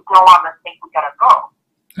no longer safe, we gotta go.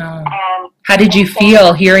 Oh. And how did you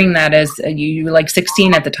feel hearing that? As you were like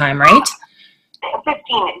 16 at the time, right?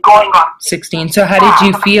 15, going on 16. So how did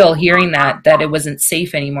you feel hearing that it wasn't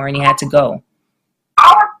safe anymore and you had to go?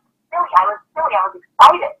 I was silly. I was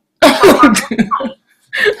excited. So we were just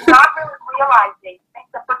not really realizing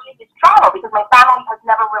the opportunity to travel because my family has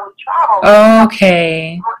never really traveled.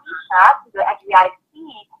 Okay. To the Adriatic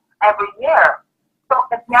Sea every year. So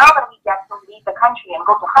but now that we get to leave the country and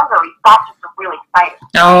go to Hungary, that's just really exciting.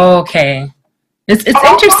 Okay. It's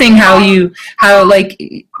interesting how like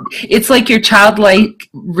it's like your childlike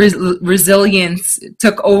resilience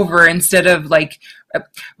took over instead of like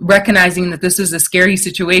recognizing that this was a scary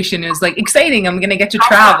situation. It was like exciting. I'm gonna get to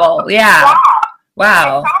travel. Yeah.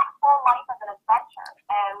 Wow. I saw whole life as an adventure,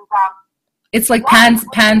 and it's like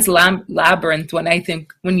Pan's Labyrinth.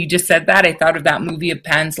 When you just said that, I thought of that movie of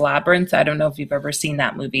Pan's Labyrinth. I don't know if you've ever seen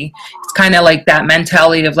that movie. It's kind of like that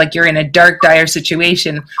mentality of like you're in a dark, dire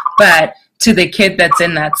situation, but to the kid that's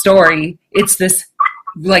in that story, it's this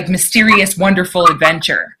like mysterious, wonderful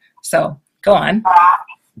adventure. So go on. So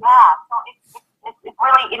it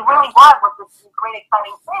really was this great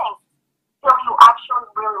exciting thing. Till you actually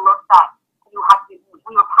really looked at we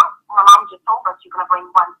were packed. My mom just told us you're going to bring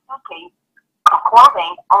one suitcase of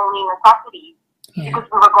clothing, only necessities, because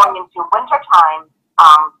we were going into winter time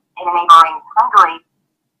in a neighboring Hungary,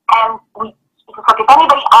 and because like if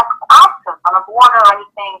anybody asks us on a border or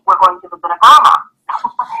anything, we're going to visit a grandma.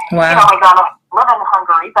 Wow. My grandma live in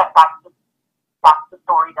Hungary, but that's the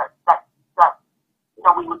story that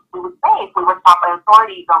we would say if we were stopped by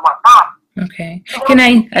authorities or whatnot. Okay.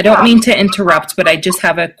 I don't mean to interrupt, but I just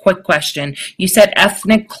have a quick question. You said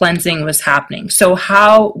ethnic cleansing was happening. So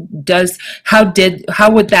how would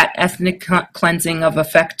that ethnic cleansing have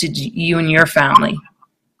affected you and your family?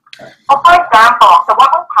 Well, for example, so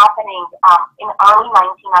what was happening in early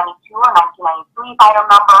 1992 or 1993, if I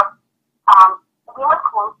remember, we lived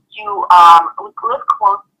close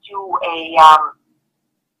to a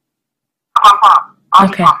compound,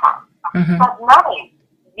 army compound. Mm-hmm. So at night,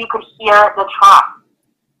 you could hear the trucks,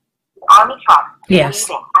 the army trucks leaving.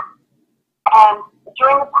 And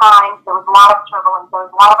during the time, there was a lot of turbulence, there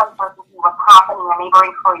was a lot of uncertainty what's happening in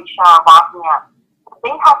neighboring Croatia or Bosnia.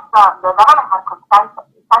 The government had consensus.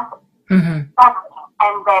 Mm-hmm.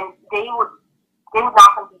 And then they would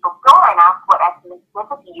knock on people's door and ask what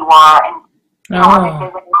ethnicity you are, and if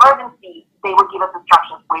there's an emergency, they would give us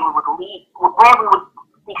instructions where we would leave, where we would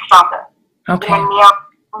seek shelter. Okay. In a near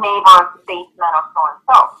neighbor's basement or so and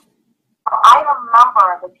so. So I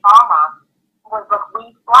remember the trauma was that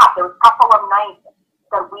we slept. There was a couple of nights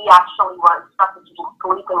that we actually were instructed to just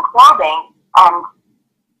sleep in clothing, and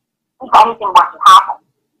if anything were to happen,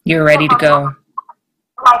 you're ready to go.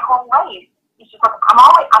 My whole life, it's just like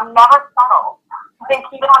I'm never settled. I think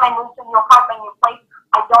even when I moved to a new apartment, new place,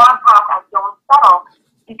 I don't unpack, I don't settle,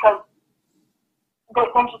 because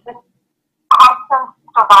there's just this constant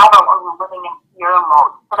survival of living in fear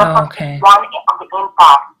mode. So that's one of the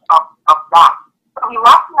impacts of that. So we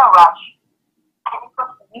left in a rush, and it's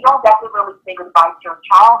like you don't get to really say goodbye to your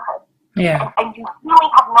childhood. Yeah. And you really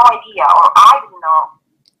have no idea, or I didn't know,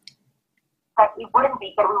 that we would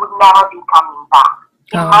never be coming back.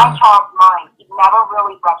 In my child's mind, it never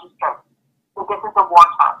really registered that this is a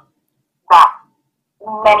wartime, that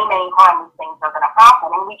many, many horrendous things are going to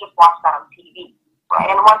happen, and we just watched that on TV,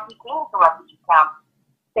 right? And once we came to refugee camp,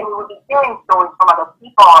 then we would be hearing stories from other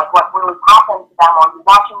people, like what really happened to them, or you're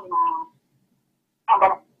watching the news, and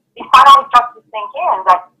then it finally starts to sink in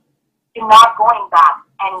that you're not going back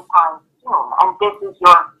anytime soon, and this is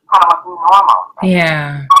your kind of like new normal. Right?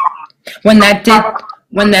 Yeah.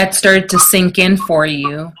 When that started to sink in for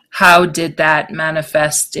you, how did that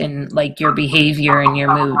manifest in like your behavior and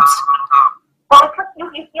your moods? Well, because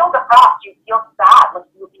you feel depressed, you feel sad, like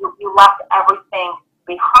you left everything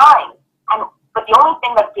behind. But the only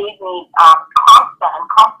thing that gave me constant and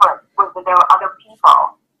comfort was that there were other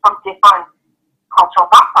people from different cultural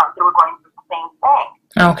backgrounds that were going through the same thing.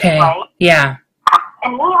 Okay. Right? Yeah.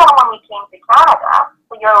 And even when we came to Canada,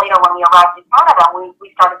 a year later when we arrived in Canada,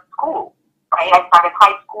 we started school. Right? I started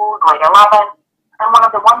high school, grade 11, and one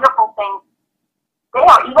of the wonderful things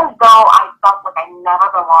there, even though I felt like I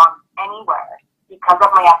never belonged anywhere because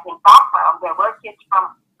of my ethnic background, there were kids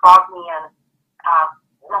from Bosnian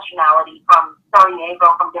nationality, from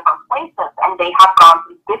Sarajevo, from different places, and they have gone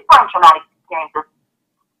through different traumatic experiences.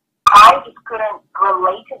 I just couldn't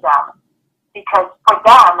relate to them because for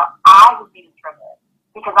them, I was being triggered.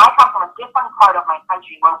 Because I come from a different part of my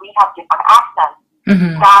country where we have different accents.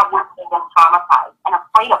 Mm-hmm. That would make them traumatized and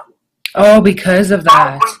afraid of me. Oh, because of that.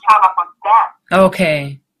 That would bring trauma for them.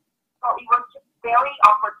 Okay. So it was just very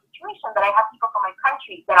awkward situation that I have people from my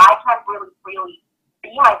country that I can't really freely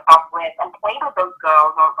be myself with and play with those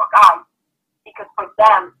girls or guys because for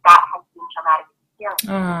them that has been traumatic experience.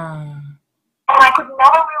 Oh. And I could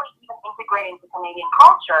never really even integrate into Canadian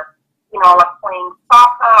culture like playing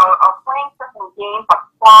soccer or playing certain games like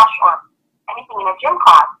squash or anything in a gym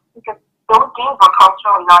class, because those games were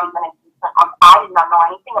culturally not even existent. I did not know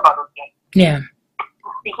anything about those games. Yeah.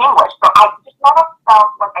 Speak English. So I just never felt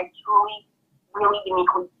like I truly, really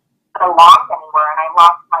uniquely belonged anywhere, and I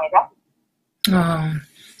lost my identity. Oh.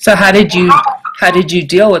 So how did you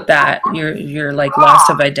deal with that? Your like loss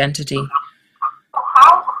of identity? So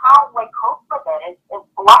how I cope with it is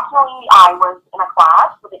luckily I was in a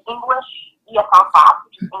class with an English ESL class,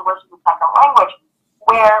 which is English as a second language,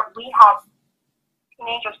 where we had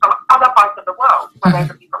teenagers from other parts of the world, whether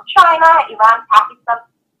it be from China, Iran, Pakistan.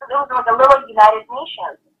 So it was like a little United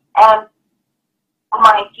Nations. And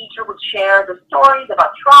my teacher would share the stories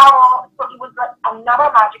about travel. So it was another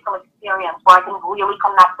magical experience where I can really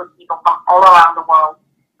connect with people from all around the world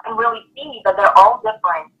and really see that they're all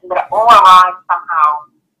different and they're all alive somehow.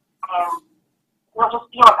 And just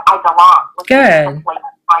feel like I belong. Good. Like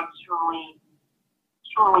I truly,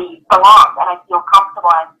 truly belong, and I feel comfortable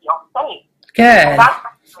and I feel safe. Good. And that's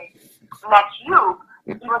actually met you.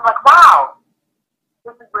 He was like, wow,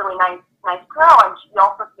 this is really nice girl, and she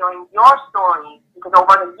also hearing your stories, because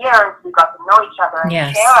over the years we got to know each other and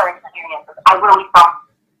Yes. share our experiences. I really felt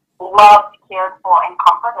loved, cared for, and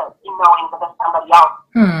comforted in knowing that there's somebody else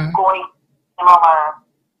going similar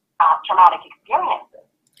traumatic experiences.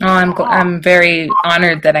 Oh, I'm very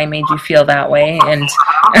honored that I made you feel that way, and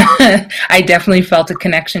I definitely felt a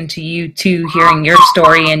connection to you too, hearing your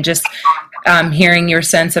story and just hearing your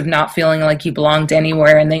sense of not feeling like you belonged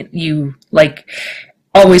anywhere, and that you like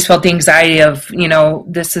always felt the anxiety of,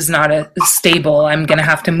 this is not a stable, I'm going to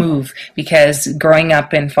have to move, because growing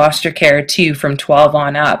up in foster care too, from 12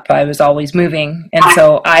 on up, I was always moving. And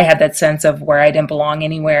so I had that sense of where I didn't belong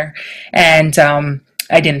anywhere. And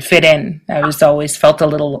I didn't fit in. I was always felt a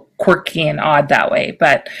little quirky and odd that way.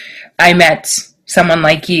 But I met someone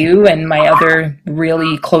like you and my other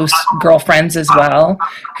really close girlfriends as well,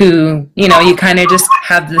 who, you kind of just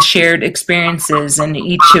have the shared experiences. And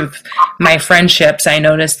each of my friendships, I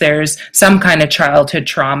notice there's some kind of childhood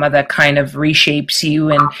trauma that kind of reshapes you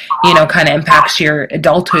and, kind of impacts your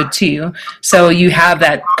adulthood too. So you have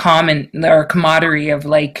that common or camaraderie of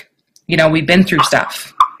like, we've been through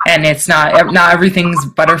stuff. And it's not everything's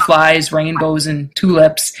butterflies, rainbows, and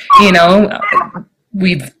tulips.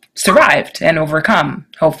 We've survived and overcome,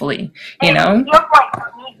 hopefully. It feels like, to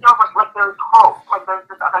me, it feels like there's hope. Like there's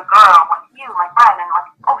this other girl, like you, my friend, and like,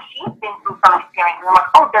 oh, she's been through some experience. And I'm like,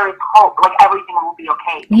 oh, there is hope. Like everything will be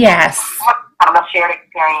okay. Yes. Kind of a shared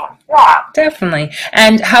experience. Yeah. Definitely.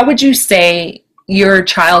 And how would you say your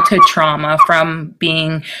childhood trauma from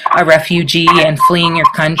being a refugee and fleeing your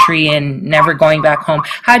country and never going back home,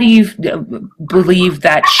 how do you believe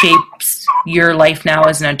that shapes your life now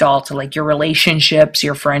as an adult, like your relationships,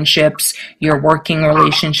 your friendships, your working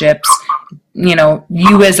relationships,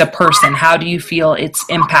 you as a person, how do you feel it's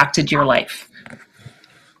impacted your life?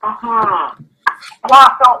 Yeah,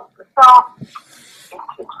 so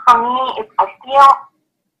for me, I feel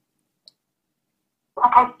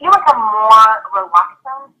like I'm more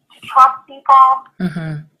reluctant to trust people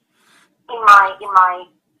in my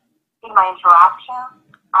interaction.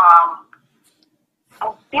 I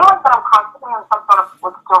feel like that I'm constantly on some sort of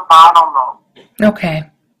survival mode. Okay.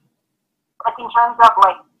 Like in terms of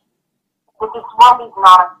this world is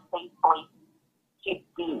not a safe place to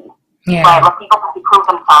be. Yeah. Right? Like people can prove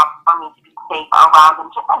themselves for me to be safe around them,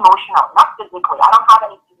 just emotionally, not physically. I don't have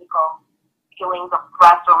any physical feelings of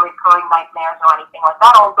stress or recurring nightmares or anything like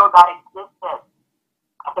that, although that existed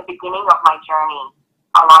at the beginning of my journey.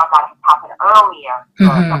 A lot of that has happened earlier,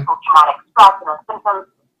 the post-traumatic stress and the symptoms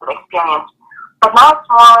of the experience. But now it's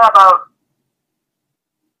more about,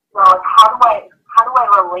 how do I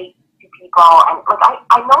relate to people? And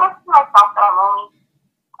I notice to myself that I'm only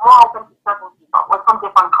more open to certain people, from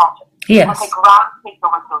different cultures. Yes. I gravitate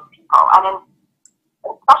towards those people, and then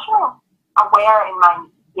especially aware in my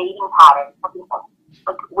dating patterns for people.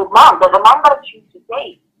 Like with men, the men that I choose to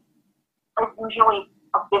date is usually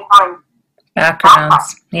of different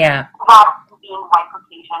backgrounds. Yeah. Rather than being white,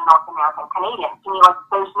 Caucasian, North American, Canadian. To me,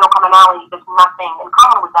 there's no commonality, there's nothing in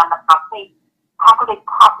common with them that's not safe. How could they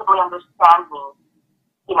possibly understand me?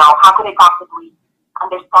 How could they possibly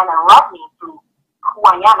understand and love me through who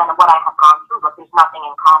I am and what I have gone through? But there's nothing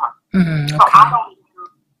in common. Okay. So I don't need to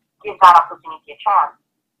give that opportunity a chance.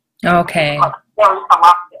 Okay. Very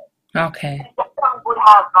selective. Okay. I would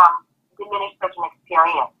have diminished certain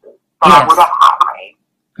experiences that I would have had, right?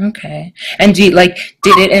 Okay. And did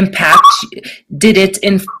it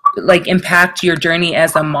impact your journey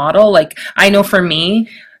as a model? Like, I know for me,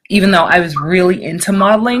 even though I was really into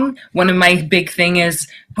modeling, one of my big thing is,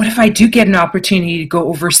 what if I do get an opportunity to go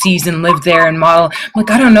overseas and live there and model? I'm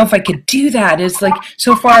like, I don't know if I could do that. It's like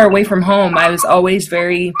so far away from home. I was always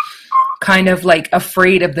very kind of like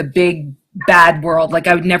afraid of the big bad world. Like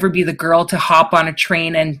I would never be the girl to hop on a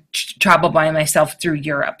train and travel by myself through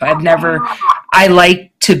Europe. I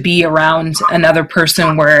like to be around another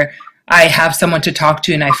person where I have someone to talk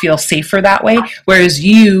to and I feel safer that way. Whereas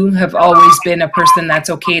you have always been a person that's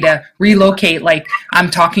okay to relocate. Like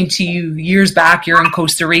I'm talking to you years back, you're in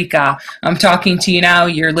Costa Rica. I'm talking to you now,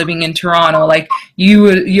 you're living in Toronto. Like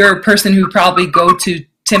you're a person who probably go to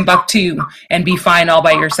Timbuktu and be fine all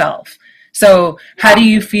by yourself. So how do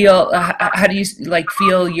you feel, how do you like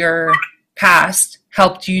feel your past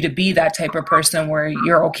helped you to be that type of person where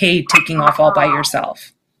you're okay taking off all by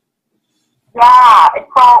yourself? Yeah, it's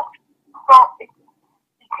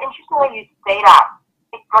interesting when you say that.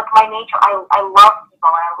 It's like my nature. I love people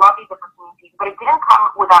and I love these opportunities, but it didn't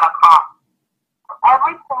come without a cost.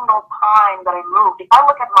 Every single time that I moved, if I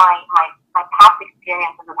look at my past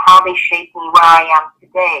experiences and how they shaped me where I am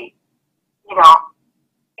today, you know,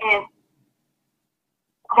 is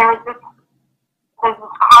there's this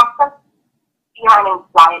constant fear and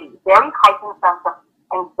anxiety, very heightened sense of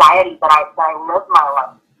anxiety that I live my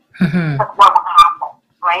life. Mm-hmm. That's what will happen,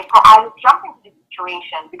 right? So I would jump into this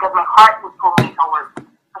situation because my heart would pull me towards,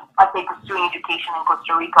 let's say, pursuing education in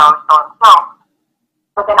Costa Rica or so and so.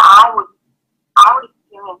 But then I would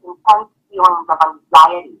experience intense feelings of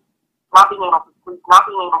anxiety, not being able to sleep, not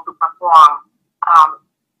being able to perform.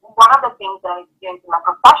 One of the things that I experienced in my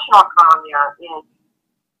professional career is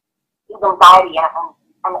anxiety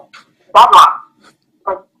and deadlines.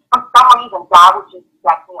 But for some reason, God would just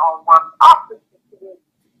get me all worked up to be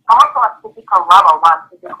almost on a physical level,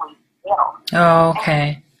 not physically ill. Oh,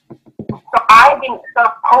 okay. And so I've been sort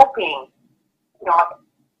of coping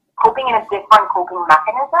in a different coping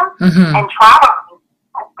mechanism, mm-hmm. and traveling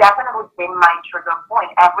has definitely been my trigger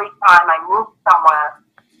point. Every time I moved somewhere,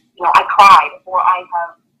 you know, I cried, or I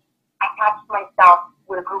attached myself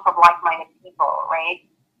with a group of like-minded people, right?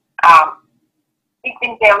 It's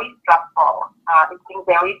been very stressful. It's been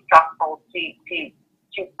very stressful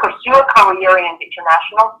to pursue a career in an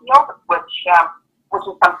international field, which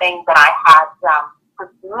is something that I had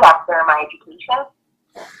pursued after my education,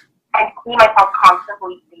 and see myself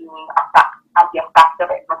constantly being at the effect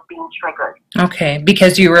of it, was being triggered. Okay,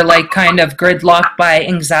 because you were like kind of gridlocked by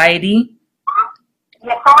anxiety?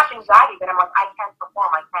 Yeah, so much anxiety that I'm like, I can't perform,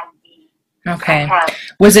 I can't be. Okay.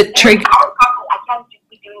 Was it triggered? I can't just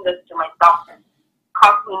be doing this to myself,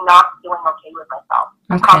 constantly not feeling okay with myself.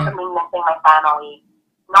 I'm constantly missing my family,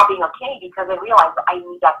 not being okay because I realized that I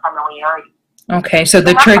need that familiarity. Okay, so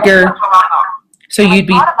the trigger. So you'd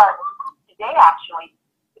be. I thought about it today actually,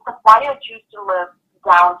 because why do I choose to live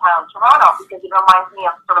downtown Toronto? Because it reminds me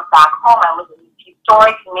of sort of back home. I live in this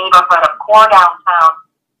historic neighborhood of core downtown,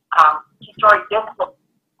 historic district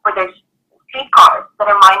where there's streetcars that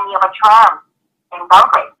remind me of a tram in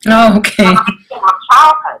Belgrade. Oh, okay. In my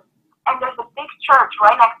childhood. And there's a big church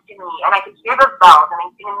right next to me, and I can hear the bells,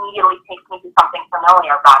 and it immediately takes me to something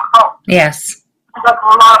familiar back home. Yes. It's like a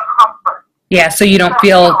lot of comfort. Yeah, so you don't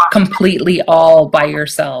feel completely all by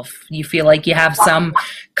yourself. You feel like you have some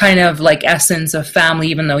kind of like essence of family,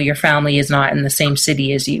 even though your family is not in the same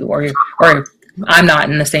city as you, or I'm not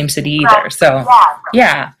in the same city either. So,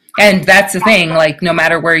 yeah. And that's the thing, like no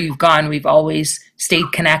matter where you've gone, we've always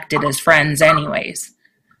stayed connected as friends anyways.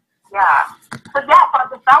 Yeah. So I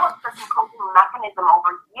developed certain coping mechanism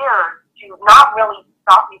over years to not really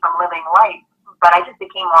stop me from living life, but I just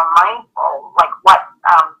became more mindful, like what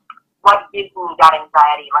gives me that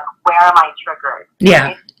anxiety, like where am I triggered?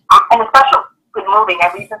 Yeah. Right? And especially with moving,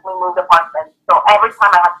 I recently moved apartments, so every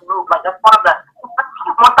time I have to move, like that's one of the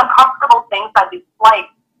most uncomfortable things I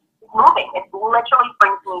dislike is moving. It literally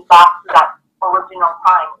brings me back to that original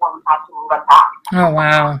time when we had to move and back. Oh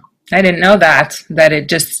wow. I didn't know that it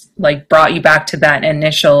just like brought you back to that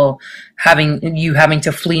initial having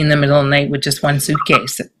to flee in the middle of the night with just one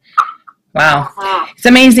suitcase. Wow. It's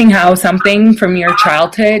amazing how something from your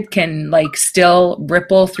childhood can like still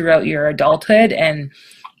ripple throughout your adulthood, and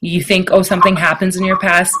you think, oh, something happens in your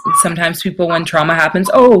past. Sometimes people, when trauma happens,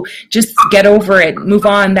 oh, just get over it, move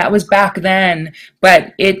on, that was back then.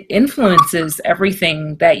 But it influences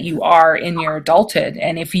everything that you are in your adulthood,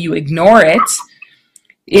 and if you ignore it,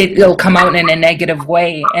 it'll come out in a negative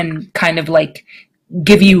way and kind of like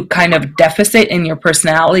give you kind of deficit in your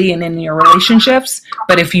personality and in your relationships.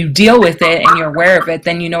 But if you deal with it and you're aware of it,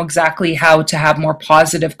 then you know exactly how to have more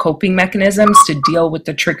positive coping mechanisms to deal with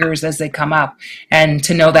the triggers as they come up, and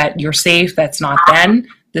to know that you're safe. That's not then,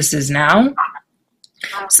 this is now.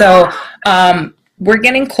 So we're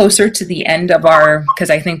getting closer to the end of our, because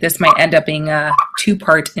I think this might end up being a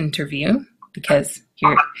two-part interview because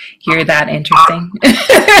you're that interesting.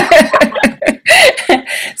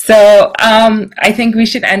 So I think we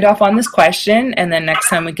should end off on this question, and then next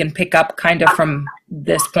time we can pick up kind of from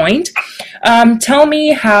this point. Tell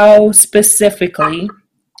me how specifically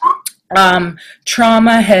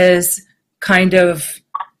trauma has kind of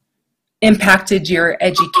impacted your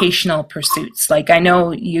educational pursuits. Like, I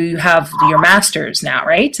know you have your master's now,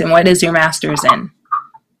 right? And what is your master's in?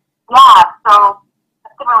 Yeah, so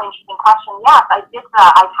that's a really interesting question. Yes, I did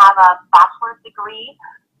that. I have a bachelor's degree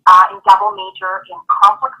in double major in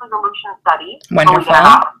conflict resolution studies. Wonderful.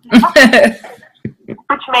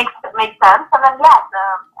 Which makes sense. And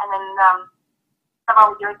then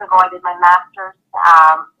several years ago I did my master's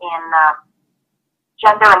in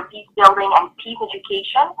gender and peace building and peace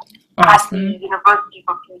education at the University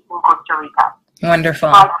for Peace in Costa Rica. Wonderful.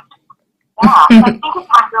 So I think it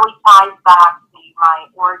really ties back to my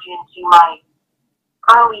origin, to my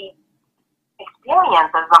early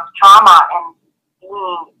experiences of trauma and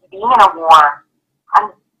being in a war,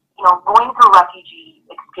 and going through refugee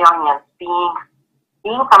experience, being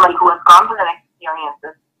somebody who has gone through that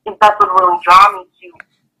experiences, I think that's what really draw me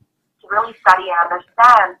to really study and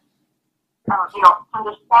understand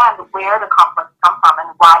where the conflicts come from and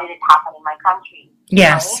why did it happen in my country.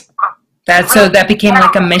 Yes. Right? So that became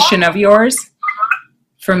like a mission of yours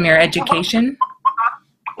from your education?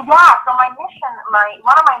 Yeah, so one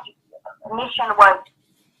of my mission was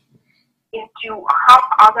is to help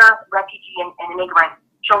other refugee and immigrant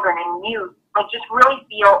children and youth, like, just really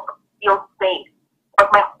feel safe.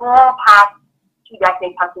 Like, my whole past 2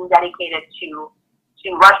 decades has been dedicated to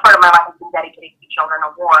rush part of my life has been dedicated to children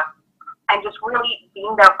of war, and just really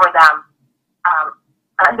being there for them,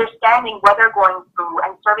 understanding what they're going through,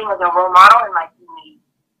 and serving as a role model in my community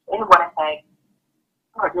in Winnipeg.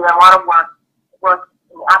 Or doing a lot of work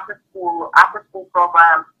in after school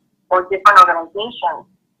programs or different organizations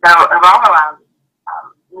that revolve around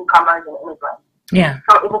newcomers and immigrants. Yeah.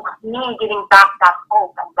 So it was me giving back that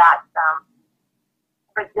hope and that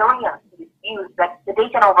resilience to these youth that they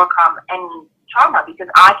can overcome any trauma, because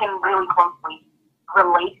I can really closely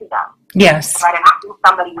relate to them. Yes. Right, and having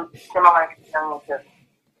somebody with similar experiences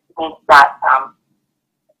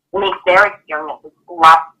makes their experiences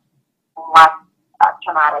less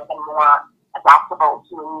traumatic and more adaptable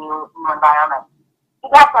to a new environment. So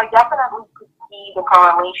yeah, so I definitely could see the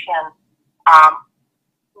correlation,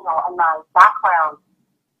 in my background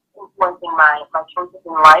influencing my choices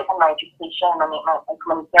in life and my education and my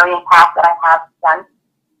humanitarian path that I have since.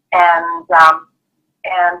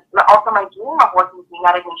 And also my dream of working with the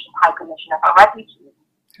United Nations High Commissioner for Refugees,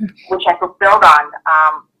 which I fulfilled on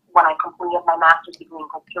when I completed my master's degree in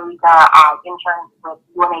Costa Rica. I interned with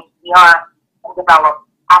UNHCR and developed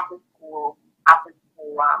after-school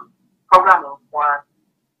programming for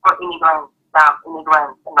immigrants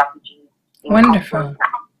and refugees. Wonderful.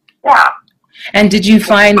 Yeah. And did you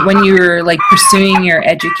find when you were like pursuing your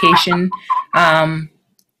education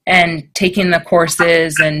and taking the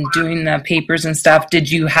courses and doing the papers and stuff, did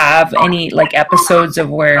you have any like episodes of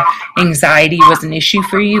where anxiety was an issue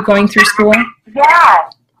for you going through school?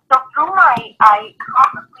 Yes. So I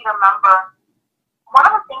constantly remember one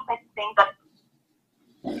of the things I think that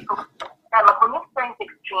like when you experience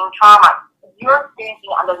extreme trauma, you're experiencing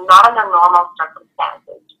not under normal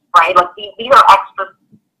circumstances, right? Like these are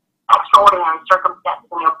extraordinary circumstances,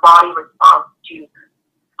 and your body responds to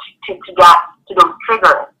those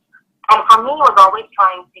triggers. And for me, it was always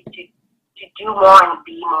trying to do more and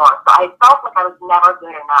be more. So I felt like I was never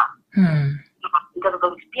good enough because of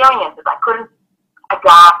those experiences. I couldn't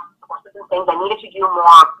adapt or certain things. I needed to do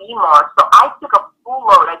more, be more. So I took a full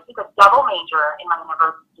load. I took a double major in my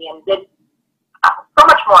university and did so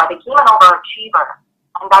much more. I became an overachiever,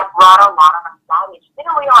 and that brought a lot of anxiety. I just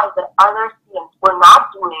didn't realize that other students were not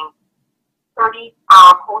doing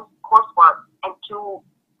 30-hour coursework and two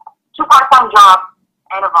part-time jobs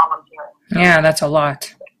and a volunteer. Yeah, that's a lot.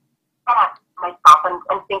 Myself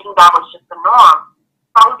and thinking that was just the norm.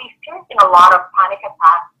 So I was experiencing a lot of panic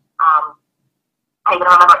attacks. I even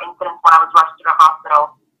remember incidents when I was rushed to the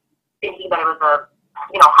hospital, thinking that it was a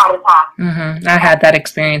heart attack. Mm-hmm. I had that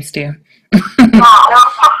experience too. Yeah, and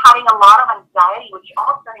also having a lot of anxiety, which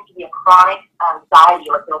almost turned into be a chronic anxiety,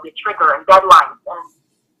 like there'll be a trigger and deadlines, and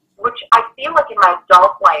which I feel like in my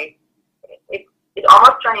adult life, it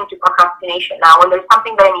almost turned into procrastination. Now, when there's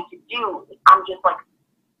something that I need to do, I'm just like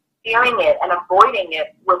fearing it and avoiding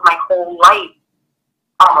it with my whole life.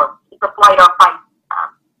 Almost, it's a flight or fight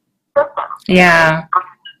system. Yeah,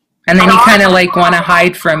 And then you kind of like want to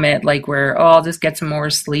hide from it, like where, oh, I'll just get some more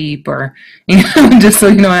sleep, or, you know, just so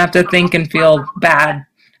you don't have to think and feel bad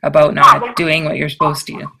about not doing what you're supposed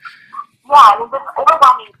to. Yeah, there's this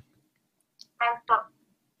overwhelming sense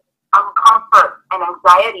of comfort and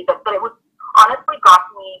anxiety that it was honestly got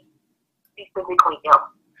me to be physically ill.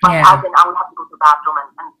 Like, as in, I would have to go to the bathroom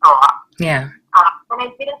and throw up. Yeah. And I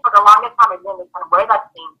didn't, for the longest time, I didn't understand where that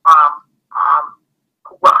came from.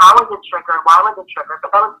 How was it triggered? Why was it triggered?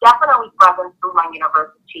 But that was definitely present through my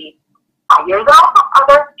university years. There are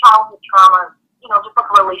other childhood traumas, you know, just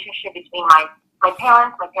like a relationship between my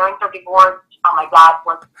parents. My parents are divorced. My dad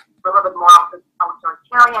was a little bit more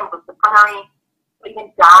authoritarian, disciplinary.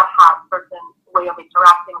 Even dad had certain way of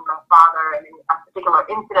interacting with my father, and in a particular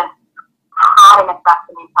incident had an effect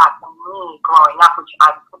and impact on me growing up, which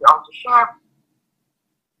I could also share.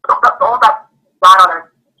 So all that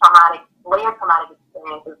other layered traumatic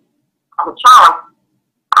experiences as a child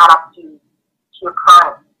add up to your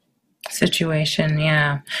current situation.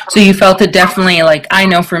 Yeah. So you felt it definitely, like, I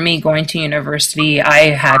know for me going to university,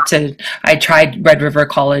 I tried Red River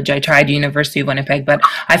College, I tried University of Winnipeg, but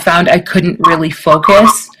I found I couldn't really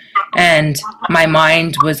focus, and my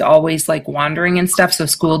mind was always like wandering and stuff. So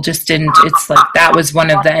school just didn't, it's like that was one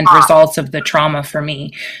of the end results of the trauma for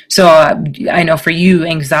me. So I know for you,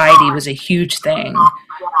 anxiety was a huge thing.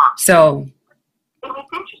 So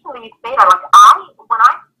it's interesting that you say that. Like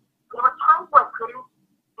there were times where I couldn't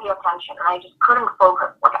pay attention and I just couldn't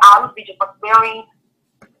focus. Like I would be just like very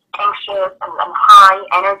anxious and high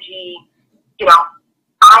energy. You know,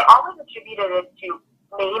 I always attributed it to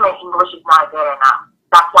maybe my English is not good enough.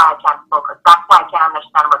 That's why I can't focus. That's why I can't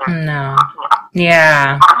understand what they're talking about.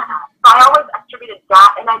 Yeah. So I always attributed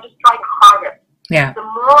that, and I just tried harder. Yeah. The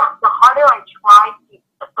harder I tried to,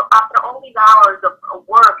 so after all these hours of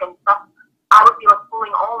work and stuff, I would be like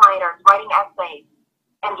pulling all-nighters, writing essays,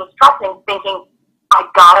 and just stressing, thinking, I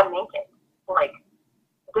gotta make it. Like,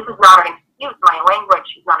 this is not an excuse. My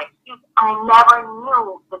language is not an excuse. I never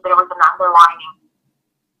knew that there was an underlying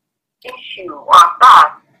issue or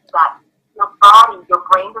fact that your body, your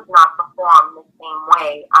brain does not perform the same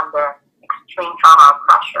way under extreme trauma or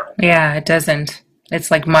pressure. Yeah, it doesn't. It's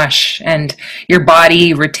like mush, and your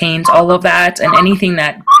body retains all of that, and anything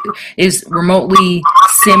that is remotely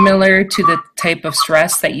similar to the type of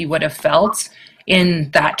stress that you would have felt in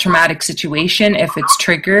that traumatic situation, if it's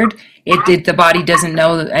triggered, the body doesn't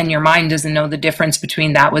know, and your mind doesn't know the difference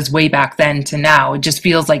between that was way back then to now. It just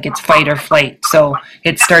feels like it's fight or flight. So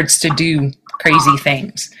it starts to do crazy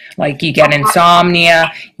things. Like you get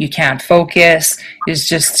insomnia, you can't focus, it's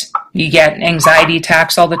just, you get anxiety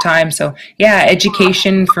attacks all the time. So yeah,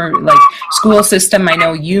 education for like school system, I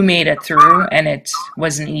know you made it through and it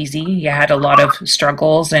wasn't easy. You had a lot of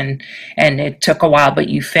struggles and it took a while, but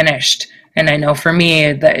you finished. And I know for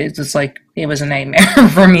me that it's just like, it was a nightmare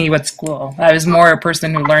for me with school. I was more a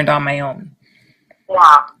person who learned on my own.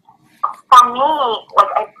 Yeah. For me, like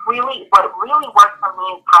what really worked for me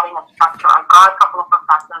is having a structure. I got a couple of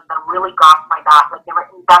professors that really got my back. Like they were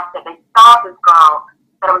invested. They saw this girl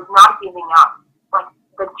that I was not giving up. Like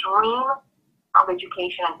the dream of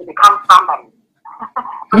education and to become somebody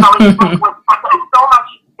was so much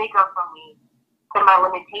bigger for me than my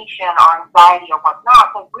limitation or anxiety or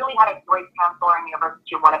whatnot. So I really had a great counselor in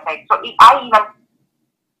University of Winnipeg. So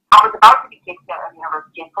I was about to be kicked out of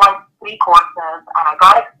university. I flunked 3 courses, and I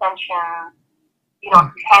got extensions,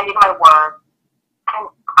 handed my work,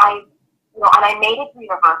 and I made it to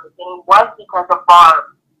university, and it was because of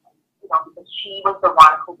Barb, because she was the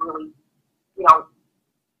one who really, I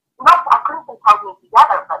couldn't say held me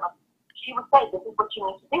together, but like, she would say, this is what you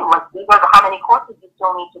need to do. Like, these are how many courses you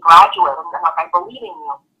still need to graduate, and like, I believe in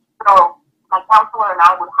you. So my counselor and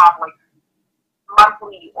I would have like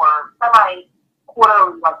monthly or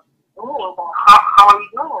semi-quarterly like meetings on how are you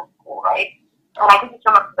doing in school, right? And I think it's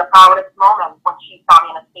one of the proudest moments when she saw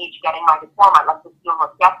me on a stage getting my diploma, like this deal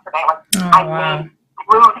was yesterday. Like made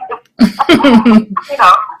rude,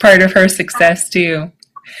 Part of her success too.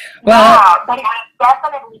 Well, yeah, but it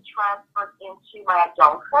definitely transferred into my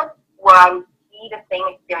adulthood, where I would see the same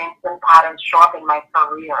experiences and patterns show up in my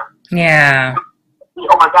career. Yeah.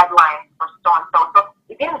 Over deadlines or so and so. So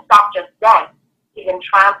it didn't stop just then. It even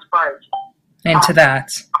transferred into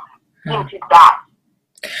that. Into that.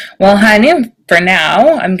 Well, honey, for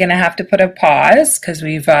now, I'm going to have to put a pause because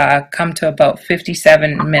we've come to about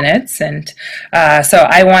 57 minutes. And so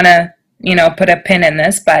I want to, put a pin in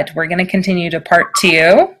this, but we're going to continue to part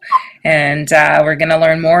 2. And we're going to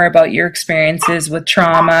learn more about your experiences with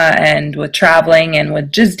trauma and with traveling and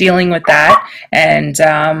with just dealing with that. And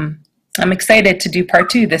I'm excited to do part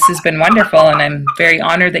 2. This has been wonderful, and I'm very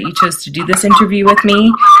honored that you chose to do this interview with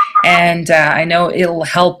me. And I know it'll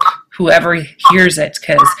help whoever hears it,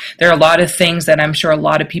 because there are a lot of things that I'm sure a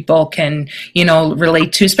lot of people can,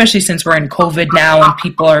 relate to, especially since we're in COVID now and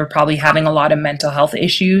people are probably having a lot of mental health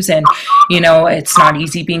issues, and, it's not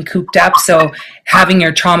easy being cooped up. So having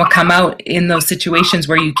your trauma come out in those situations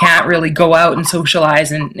where you can't really go out and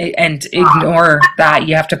socialize and ignore that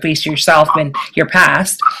you have to face yourself and your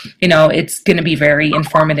past, it's going to be very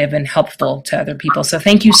informative and helpful to other people. So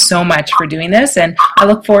thank you so much for doing this, and I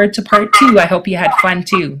look forward to part 2. I hope you had fun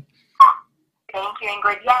too. Thank you,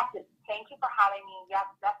 Ingrid. Yes, thank you for having me. Yes,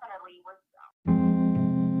 definitely.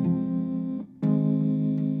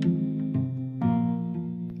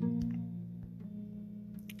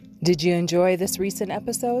 Did you enjoy this recent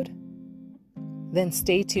episode? Then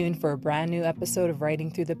stay tuned for a brand new episode of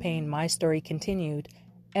Writing Through the Pain, My Story Continued,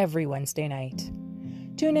 every Wednesday night.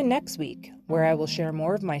 Tune in next week, where I will share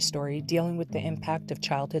more of my story dealing with the impact of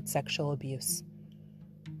childhood sexual abuse.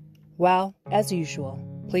 Well, as usual,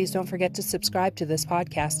 please don't forget to subscribe to this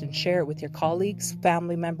podcast and share it with your colleagues,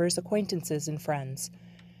 family members, acquaintances, and friends.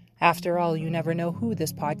 After all, you never know who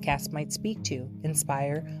this podcast might speak to,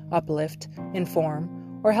 inspire, uplift,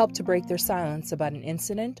 inform, or help to break their silence about an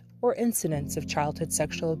incident or incidents of childhood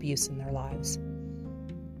sexual abuse in their lives.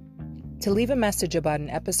 To leave a message about an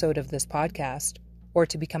episode of this podcast, or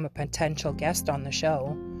to become a potential guest on the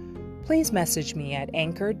show, please message me at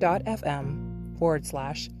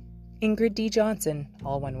anchor.fm/Ingrid D. Johnson,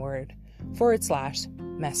 all one word,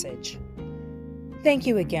 /message. Thank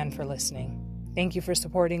you again for listening. Thank you for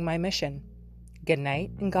supporting my mission. Good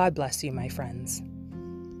night, and God bless you, my friends.